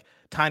fucking like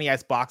tiny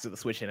ass box of the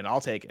Switch in and I'll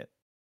take it.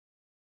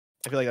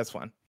 I feel like that's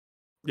fun.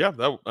 Yeah,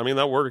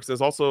 that works.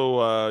 It's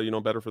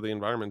also better for the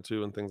environment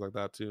too and things like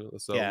that too.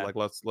 So like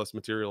less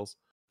materials.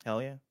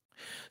 Hell yeah.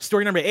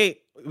 Story number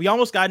 8. We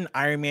almost got an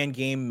Iron Man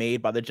game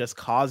made by the Just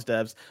Cause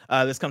devs.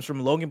 This comes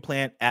from Logan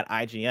Plant at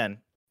IGN.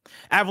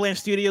 Avalanche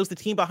Studios, the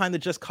team behind the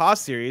Just Cause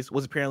series,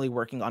 was apparently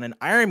working on an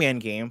Iron Man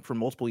game for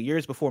multiple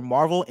years before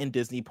Marvel and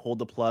Disney pulled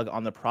the plug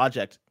on the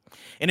project.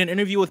 In an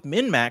interview with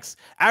MinMax,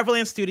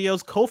 Avalanche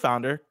Studios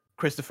co-founder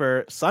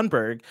Christopher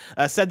Sundberg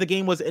said the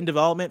game was in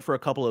development for a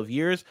couple of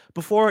years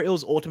before it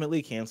was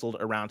ultimately canceled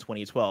around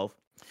 2012.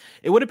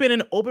 It would have been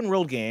an open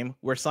world game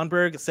where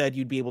Sundberg said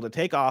you'd be able to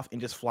take off and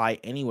just fly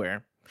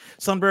anywhere.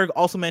 Sundberg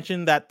also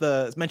mentioned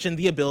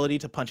the ability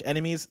to punch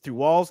enemies through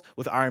walls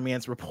with Iron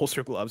Man's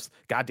repulsor gloves.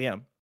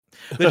 Goddamn.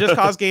 The Just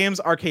Cause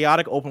games are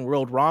chaotic open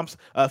world romps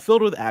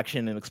filled with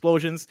action and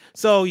explosions,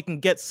 so you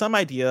can get some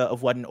idea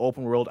of what an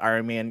open world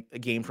Iron Man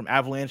game from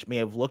Avalanche may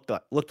have looked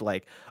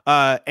like.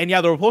 And yeah,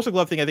 the repulsor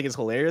glove thing I think is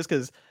hilarious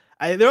because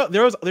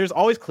there's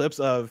always clips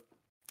of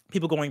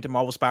people going to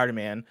Marvel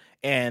Spider-Man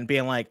and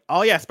being like,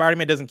 oh yeah,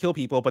 Spider-Man doesn't kill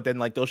people, but then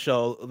like they'll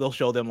show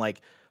them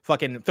like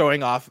fucking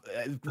throwing off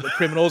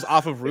criminals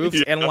off of roofs.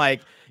 Yeah. And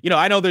like,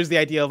 I know there's the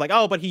idea of like,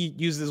 oh, but he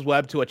uses his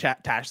web to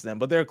attach them,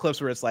 but there are clips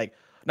where it's like,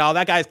 no,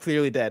 that guy's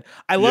clearly dead.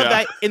 I love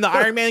that in the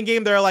Iron Man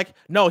game, they're like,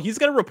 no, he's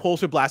going to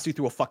repulsor blast you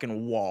through a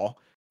fucking wall.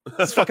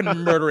 He's fucking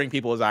murdering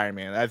people as Iron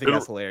Man. I think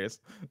that's hilarious.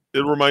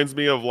 It reminds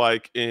me of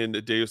like in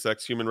Deus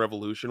Ex Human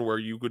Revolution where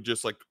you could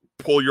just like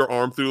pull your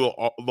arm through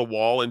the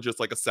wall and just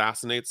like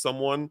assassinate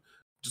someone,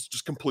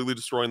 just completely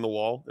destroying the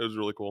wall. It was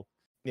really cool.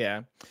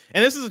 Yeah.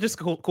 And this is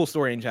just a cool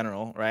story in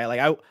general, right?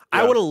 Like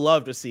I would have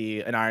loved to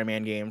see an Iron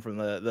Man game from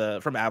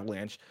from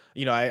Avalanche.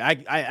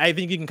 I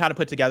think you can kind of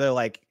put together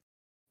like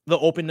the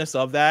openness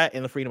of that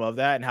and the freedom of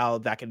that and how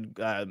that can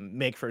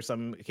make for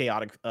some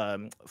chaotic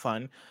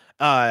fun.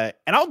 And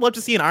I would love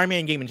to see an Iron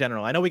Man game in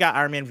general. I know we got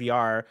Iron Man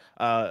VR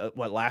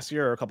last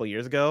year or a couple of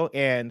years ago,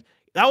 and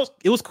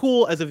it was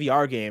cool as a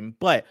VR game,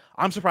 but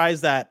I'm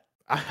surprised that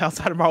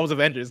outside of Marvel's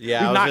Avengers. Yeah,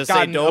 we've I was not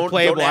gonna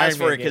say, don't ask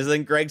for it, game. because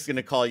then Greg's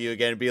gonna call you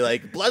again and be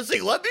like,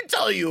 Blessing, let me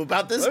tell you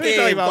about this Let me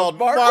tell you game about called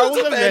Marvel's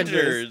Marvel's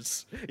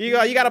Avengers. You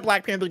got a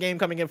Black Panther game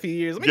coming in a few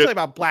years. Let me tell you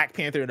about Black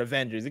Panther and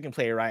Avengers. You can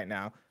play it right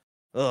now.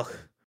 Ugh.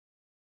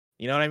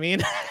 You know what I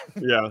mean?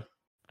 Yeah.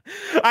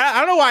 I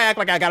don't know why I act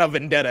like I got a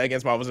vendetta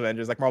against Marvel's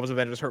Avengers. Like Marvel's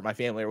Avengers hurt my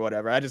family or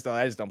whatever. I just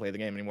don't play the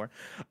game anymore.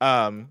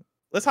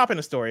 Let's hop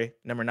into story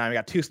number 9. We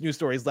got 2 new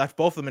stories left,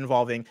 both of them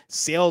involving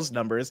sales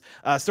numbers.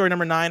 Story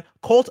number 9,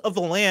 Cult of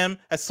the Lamb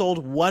has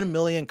sold 1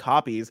 million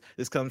copies.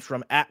 This comes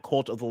from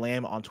 @Cult of the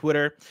Lamb on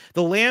Twitter.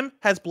 The Lamb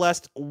has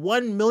blessed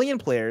 1 million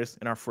players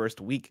in our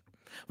first week.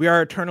 We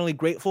are eternally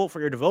grateful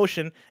for your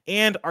devotion,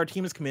 and our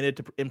team is committed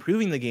to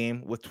improving the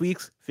game with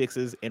tweaks,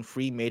 fixes, and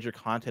free major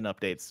content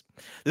updates.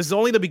 This is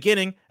only the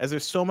beginning, as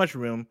there's so much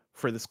room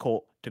for this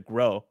cult to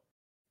grow.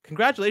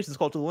 Congratulations,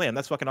 Cult of the Lamb.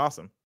 That's fucking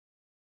awesome.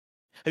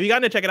 Have you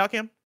gotten to check it out,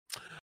 Cam?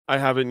 I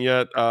haven't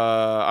yet.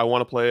 I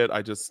want to play it.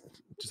 I just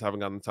haven't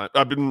gotten the time.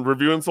 I've been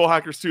reviewing Soul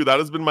Hackers 2. That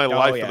has been my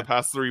life for the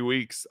past 3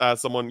 weeks. As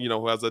someone,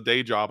 who has a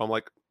day job, I'm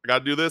like, I got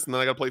to do this, and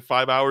then I got to play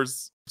 5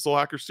 hours of Soul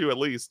Hackers 2 at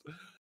least.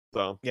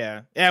 So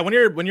yeah. When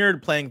you're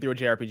playing through a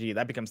JRPG,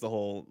 that becomes the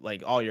whole,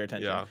 like, all your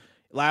attention. Yeah.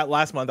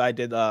 Last month I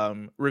did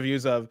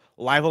reviews of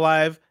Live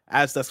Alive,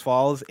 As Dusk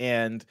Falls,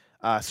 and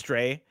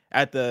Stray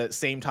at the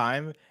same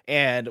time.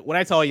 And when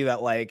I tell you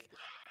that, like,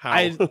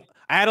 I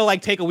had to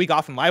like take a week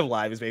off from Live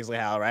Alive is basically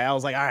how, right? I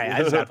was like, all right, I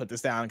just gotta put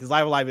this down because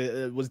Live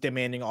Alive was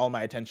demanding all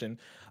my attention.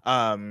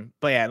 But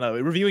yeah, no,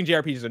 reviewing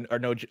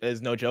JRPGs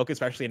is no joke,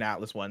 especially an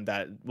Atlas one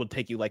that will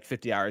take you like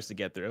 50 hours to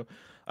get through.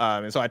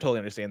 And so I totally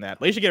understand that.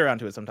 But you should get around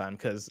to it sometime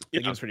because the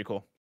game's pretty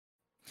cool.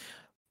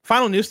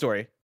 Final news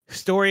story.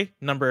 Story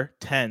number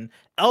 10.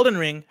 Elden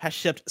Ring has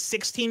shipped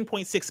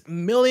 16.6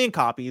 million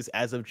copies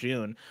as of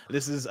June.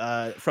 This is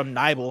from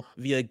Nibel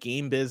via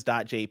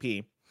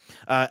GameBiz.jp.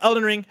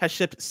 Elden Ring has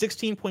shipped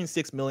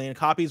 16.6 million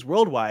copies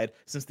worldwide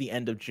since the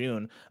end of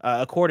June,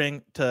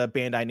 according to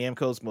Bandai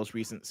Namco's most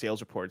recent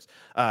sales reports.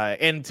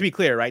 And to be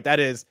clear, right,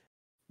 that is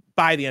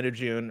by the end of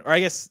June, or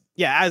I guess,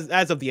 yeah,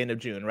 as of the end of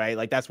June, right?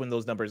 Like that's when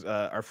those numbers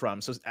are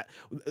from. So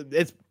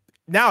it's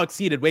now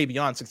exceeded way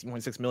beyond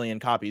 16.6 million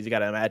copies. You got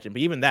to imagine,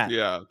 but even that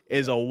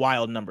is a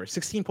wild number.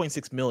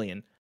 16.6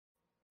 million,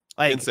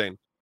 like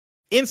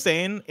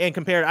insane. And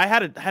compared, I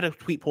had a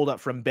tweet pulled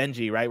up from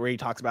Benji, right, where he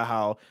talks about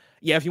how,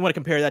 yeah, if you want to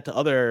compare that to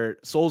other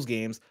Souls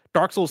games,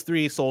 Dark Souls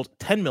 3 sold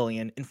 10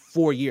 million in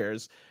 4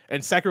 years,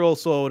 and Sekiro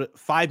sold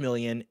 5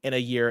 million in a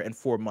year and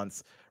 4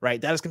 months, right?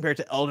 That is compared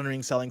to Elden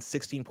Ring selling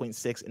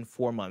 16.6 in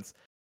 4 months.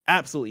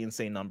 Absolutely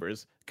insane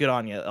numbers. Good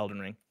on you, Elden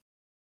Ring.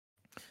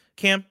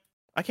 Cam,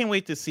 I can't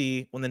wait to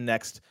see when the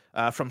next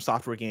From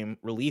Software game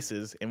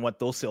releases and what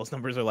those sales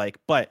numbers are like,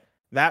 but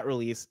that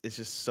release is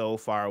just so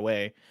far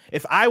away.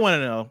 If I want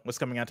to know what's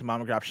coming out to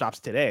Mom and Grab shops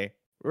today,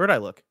 where would I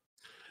look?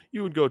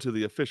 You would go to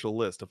the official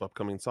list of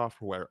upcoming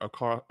software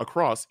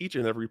across each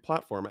and every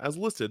platform as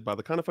listed by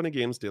the Kinda Funny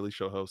Games Daily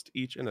Show host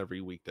each and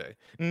every weekday.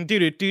 Yeah.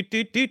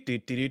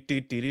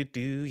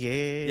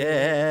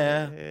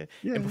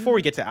 And before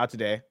we get to out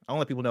today, I want to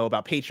let people know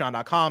about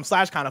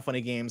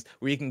patreon.com/kindafunnygames,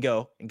 where you can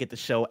go and get the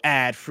show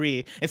ad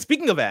free. And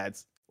speaking of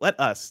ads, let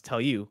us tell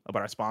you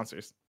about our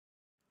sponsors.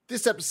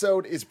 This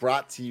episode is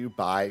brought to you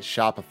by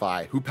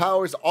Shopify, who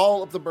powers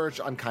all of the merch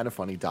on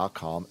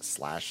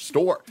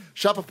kindafunny.com/store.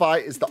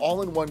 Shopify is the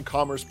all-in-one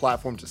commerce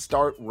platform to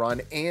start,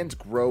 run, and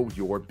grow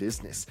your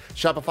business.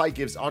 Shopify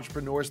gives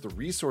entrepreneurs the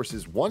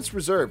resources once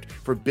reserved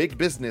for big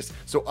business,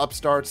 so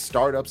upstarts,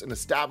 startups, and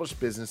established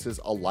businesses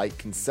alike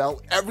can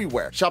sell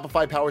everywhere.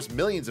 Shopify powers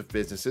millions of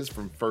businesses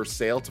from first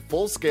sale to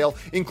full scale,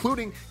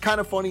 including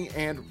Kinda Funny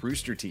and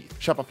Rooster Teeth.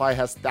 Shopify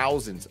has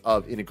thousands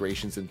of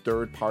integrations and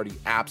third-party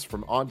apps,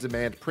 from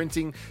on-demand printing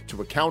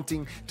to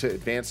accounting to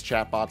advanced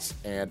chatbots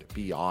and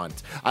beyond.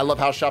 I love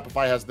how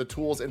Shopify has the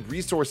tools and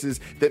resources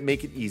that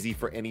make it easy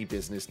for any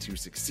business to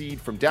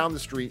succeed, from down the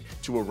street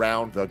to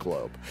around the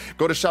globe.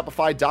 Go to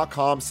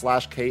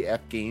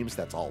shopify.com/KFgames,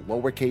 that's all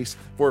lowercase,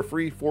 for a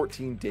free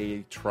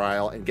 14-day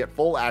trial and get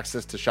full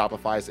access to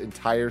Shopify's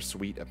entire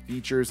suite of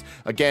features.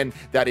 Again,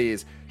 that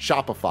is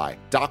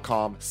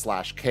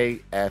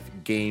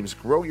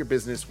shopify.com/KFgames. Grow your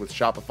business with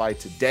Shopify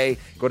today.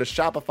 Go to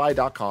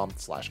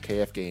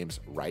shopify.com/KFgames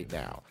right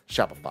now.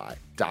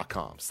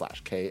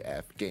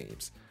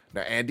 Shopify.com/KFgames.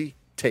 Now, Andy,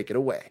 take it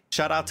away.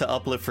 Shout out to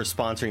Uplift for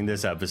sponsoring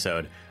this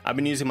episode. I've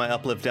been using my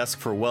Uplift desk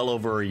for well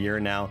over a year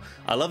now.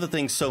 I love the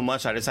thing so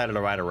much I decided to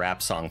write a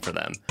rap song for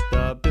them.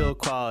 The build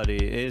quality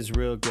is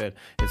real good.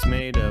 It's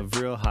made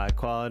of real high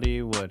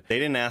quality wood. They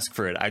didn't ask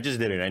for it, I just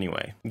did it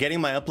anyway. Getting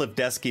my Uplift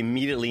desk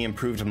immediately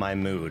improved my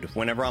mood.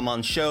 Whenever I'm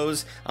on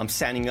shows, I'm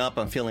standing up,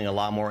 I'm feeling a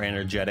lot more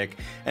energetic.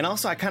 And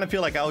also I kind of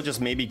feel like I was just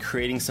maybe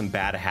creating some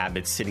bad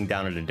habits sitting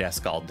down at a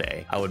desk all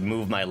day. I would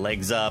move my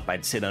legs up,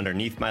 I'd sit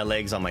underneath my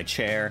legs on my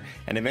chair,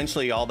 and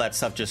eventually all that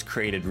stuff just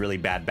created really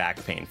bad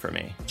back pain for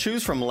me.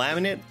 Choose from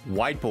laminate,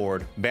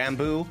 whiteboard,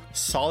 bamboo,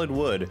 solid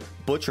wood,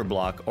 butcher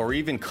block, or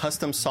even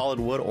custom solid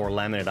wood or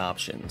laminate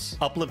options.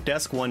 Uplift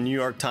Desk won New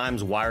York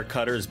Times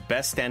Wirecutter's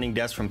Best Standing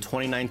Desk from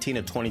 2019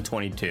 to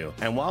 2022.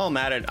 And while I'm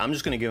at it, I'm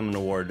just going to give them an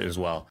award as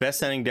well. Best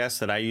standing desk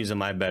that I use in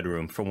my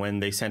bedroom from when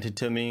they sent it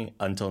to me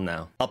until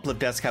now. Uplift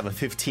Desk have a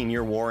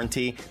 15-year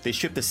warranty. They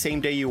ship the same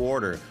day you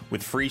order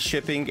with free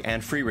shipping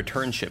and free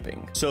return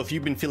shipping. So if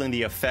you've been feeling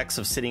the effects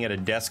of sitting at a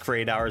desk for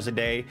 8 hours a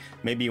day,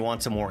 maybe you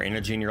want some more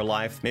energy in your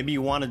life, maybe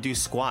you want to do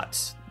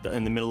squats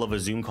in the middle of a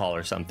Zoom call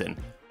or something,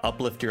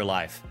 uplift your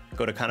life.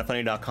 Go to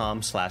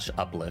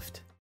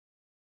kindafunny.com/uplift.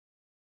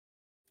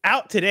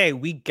 Out today,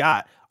 we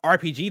got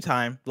RPG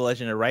Time, The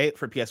Legend of Wright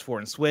for PS4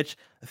 and Switch,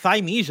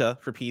 Thymesia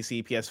for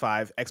PC,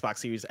 PS5, Xbox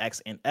Series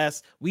X and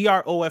S. We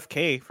Are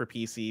OFK for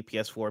PC,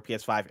 PS4,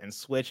 PS5, and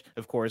Switch.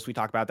 Of course, we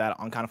talked about that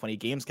on Kinda Funny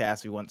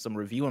Gamescast. We want some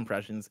review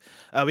impressions.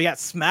 We got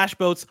Smash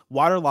Boats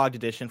Waterlogged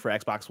Edition for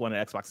Xbox One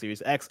and Xbox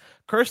Series X.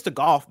 Curse to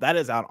Golf, that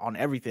is out on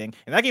everything.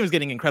 And that game is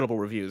getting incredible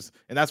reviews.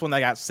 And that's one that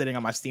I got sitting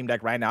on my Steam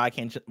Deck right now. I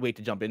can't wait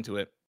to jump into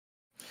it.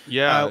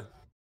 Yeah.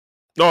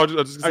 No, I was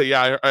just gonna say,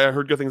 yeah, I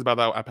heard good things about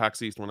that at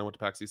PAX East when I went to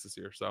PAX East this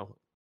year. So,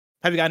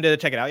 have you gotten to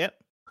check it out yet?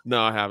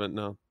 No, I haven't.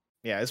 No.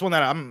 Yeah, it's one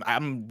that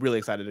I'm really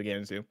excited to get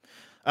into.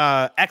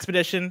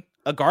 Expedition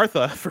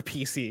Agartha for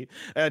PC,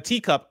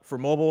 Teacup for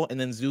mobile, and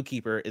then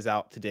Zookeeper is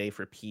out today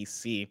for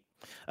PC.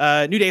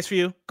 New days for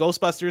you: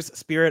 Ghostbusters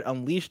Spirit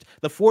Unleashed,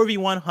 the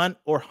 4v1 Hunt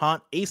or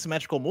Haunt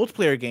asymmetrical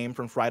multiplayer game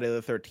from Friday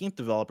the 13th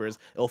developers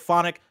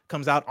Ilphonic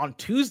comes out on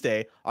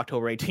Tuesday,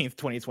 October 18th,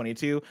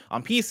 2022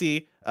 on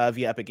PC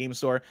via Epic Game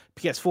Store,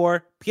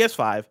 PS4,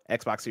 PS5,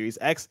 Xbox Series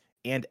X,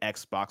 and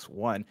Xbox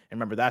One. And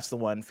remember, that's the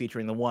one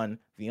featuring the one,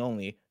 the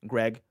only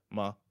Greg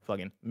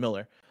fucking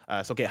Miller.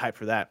 So get hyped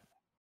for that.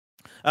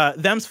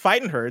 Them's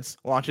Fightin' Herds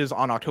launches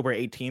on October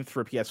 18th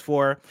for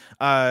PS4,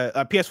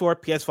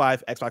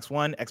 PS5, Xbox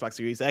One, Xbox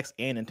Series X,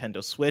 and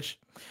Nintendo Switch.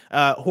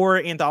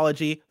 Horror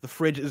anthology The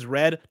Fridge is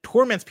Red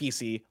torments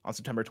PC on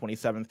September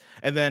 27th.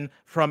 And then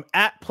from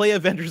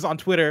 @PlayAvengers on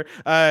Twitter,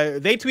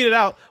 they tweeted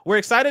out, "We're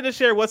excited to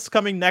share what's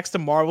coming next to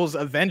Marvel's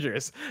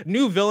Avengers.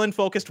 New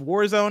villain-focused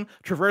Warzone,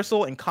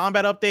 traversal and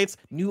combat updates,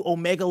 new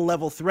Omega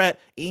level threat,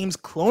 AIM's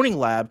cloning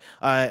lab,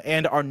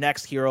 and our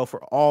next hero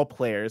for all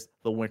players,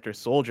 the Winter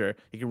Soldier."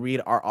 You can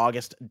read our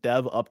August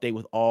dev update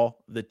with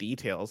all the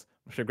details.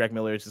 I'm sure Greg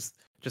Miller is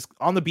just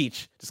on the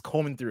beach, just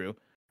combing through,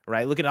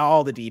 right? Looking at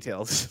all the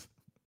details.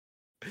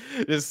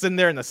 Just sitting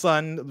there in the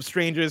sun,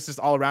 strangers just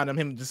all around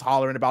him just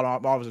hollering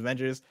about Marvel's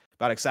Avengers,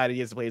 about excited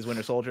he is to play his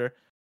Winter Soldier.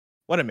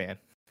 What a man.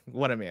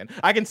 What a man.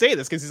 I can say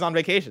this because he's on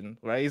vacation,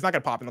 right? He's not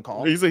going to pop in the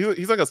call. He's not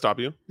going to stop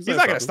you. He's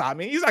not going to stop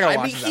me. He's not going to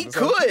watch this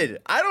episode. He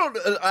could. I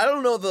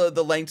don't know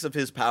the lengths of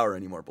his power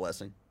anymore,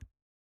 Blessing.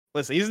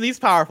 Listen, he's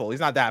powerful.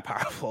 He's not that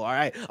powerful, all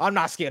right? I'm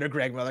not scared of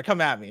Greg Miller.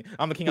 Come at me.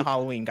 I'm the king of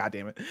Halloween,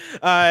 goddammit.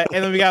 And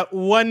then we got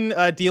one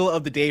deal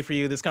of the day for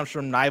you. This comes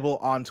from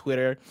Nibel on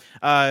Twitter.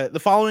 The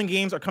following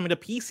games are coming to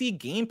PC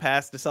Game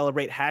Pass to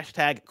celebrate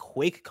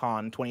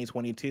 #QuakeCon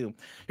 2022.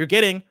 You're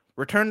getting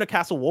Return to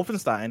Castle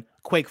Wolfenstein,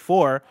 Quake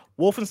 4,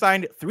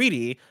 Wolfenstein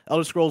 3D,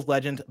 Elder Scrolls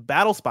Legend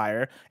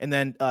Battlespire, and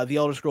then The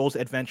Elder Scrolls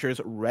Adventures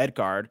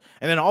Redguard.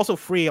 And then also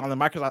free on the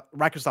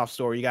Microsoft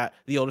Store, you got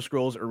The Elder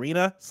Scrolls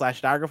Arena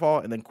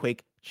 /Daggerfall, and then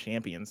Quake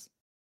Champions.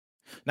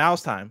 Now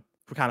it's time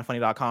for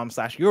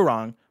kindafunny.com/you're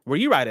wrong, where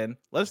you write in,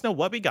 let us know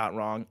what we got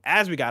wrong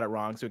as we got it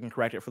wrong, so we can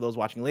correct it for those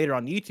watching later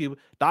on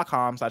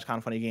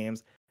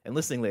youtube.com/kindafunnygames and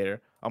listening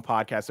later on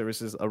podcast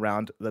services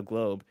around the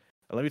globe.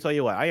 And let me tell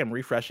you what, I am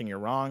refreshing your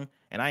wrong,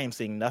 and I am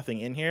seeing nothing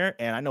in here,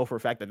 and I know for a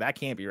fact that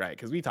can't be right,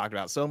 because we talked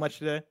about so much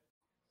today.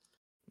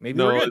 Maybe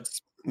we're good.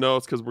 It's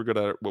because we're good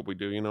at what we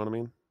do, you know what I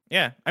mean?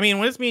 Yeah. I mean,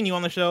 when it's me and you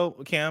on the show,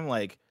 Cam,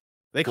 like,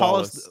 they call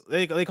us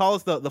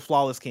the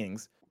Flawless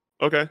Kings.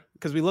 Okay.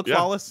 Because we look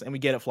flawless, and we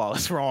get it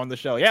flawless. We're all on the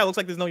show. Yeah, it looks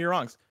like there's no you're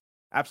wrongs.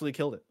 Absolutely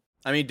killed it.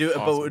 I mean,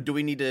 do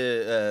we need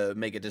to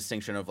make a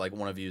distinction of, like,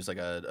 one of you is like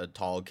a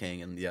tall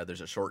king and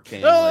there's a short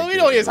king? No, we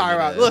know what he's talking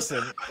about.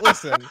 Listen.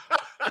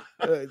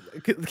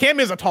 Cam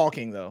is a tall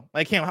king, though.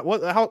 Like, Cam,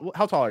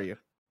 how tall are you?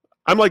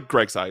 I'm like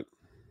Greg's height.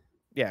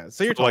 Yeah,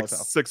 so you're tall like as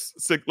hell.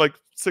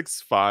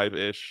 6'5"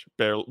 ish,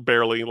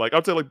 barely. Like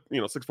I'd say 6'4",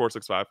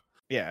 6'5".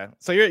 Yeah,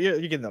 so you're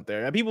getting up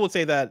there. People would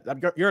say that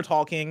you're a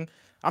tall king.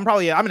 I'm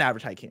an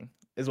average height king.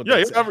 Is what you're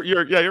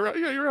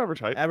average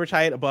height. Average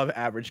height, above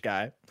average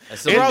guy.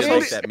 Andy's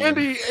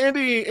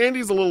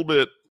a little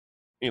bit,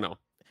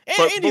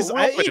 Andy's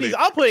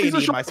I'll put Andy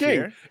in my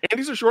sphere.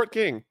 Andy's a short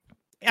king.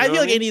 I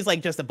feel like Andy's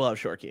like just above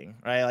short king,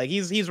 right? Like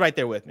he's right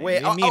there with me.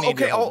 Wait,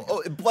 okay.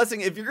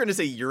 Blessing, if you're gonna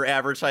say your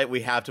average height,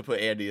 we have to put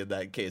Andy in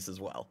that case as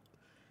well.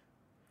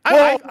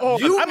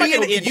 You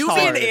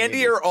and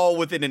Andy are all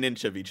within an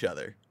inch of each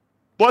other.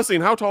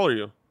 Blessing, how tall are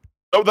you?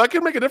 Oh, that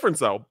could make a difference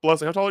though.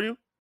 Blessing, how tall are you?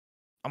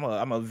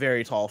 I'm a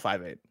very tall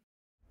 5'8".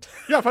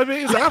 Yeah,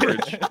 5'8" is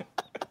average.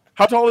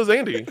 How tall is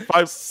Andy?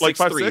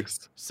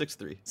 5'6"?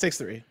 6'3".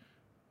 6'3".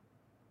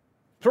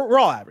 We're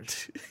all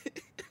average.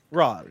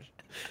 We're all average.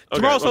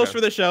 Tomorrow's hosts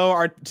for the show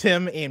are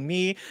Tim and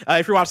me.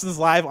 If you're watching this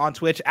live on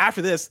Twitch,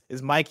 after this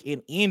is Mike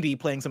and Andy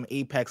playing some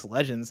Apex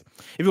Legends.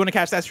 If you want to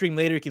catch that stream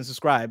later, you can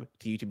subscribe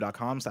to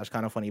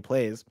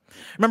youtube.com/kindafunnyplays.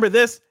 Remember,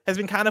 this has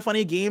been Kinda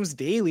Funny Games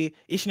Daily,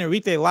 each and every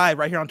weekday live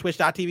right here on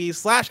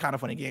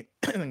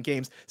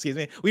twitch.tv/kindafunnygames. Excuse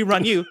me. We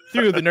run you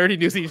through the nerdy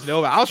news you need to know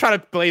about. I was trying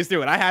to blaze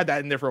through it. I had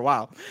that in there for a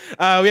while.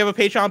 We have a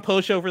Patreon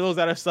post show for those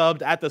that are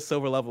subbed at the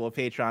silver level of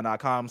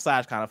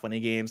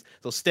patreon.com/kindafunnygames.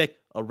 So stick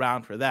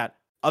around for that.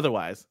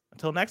 Otherwise,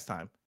 until next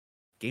time,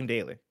 Game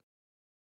Daily.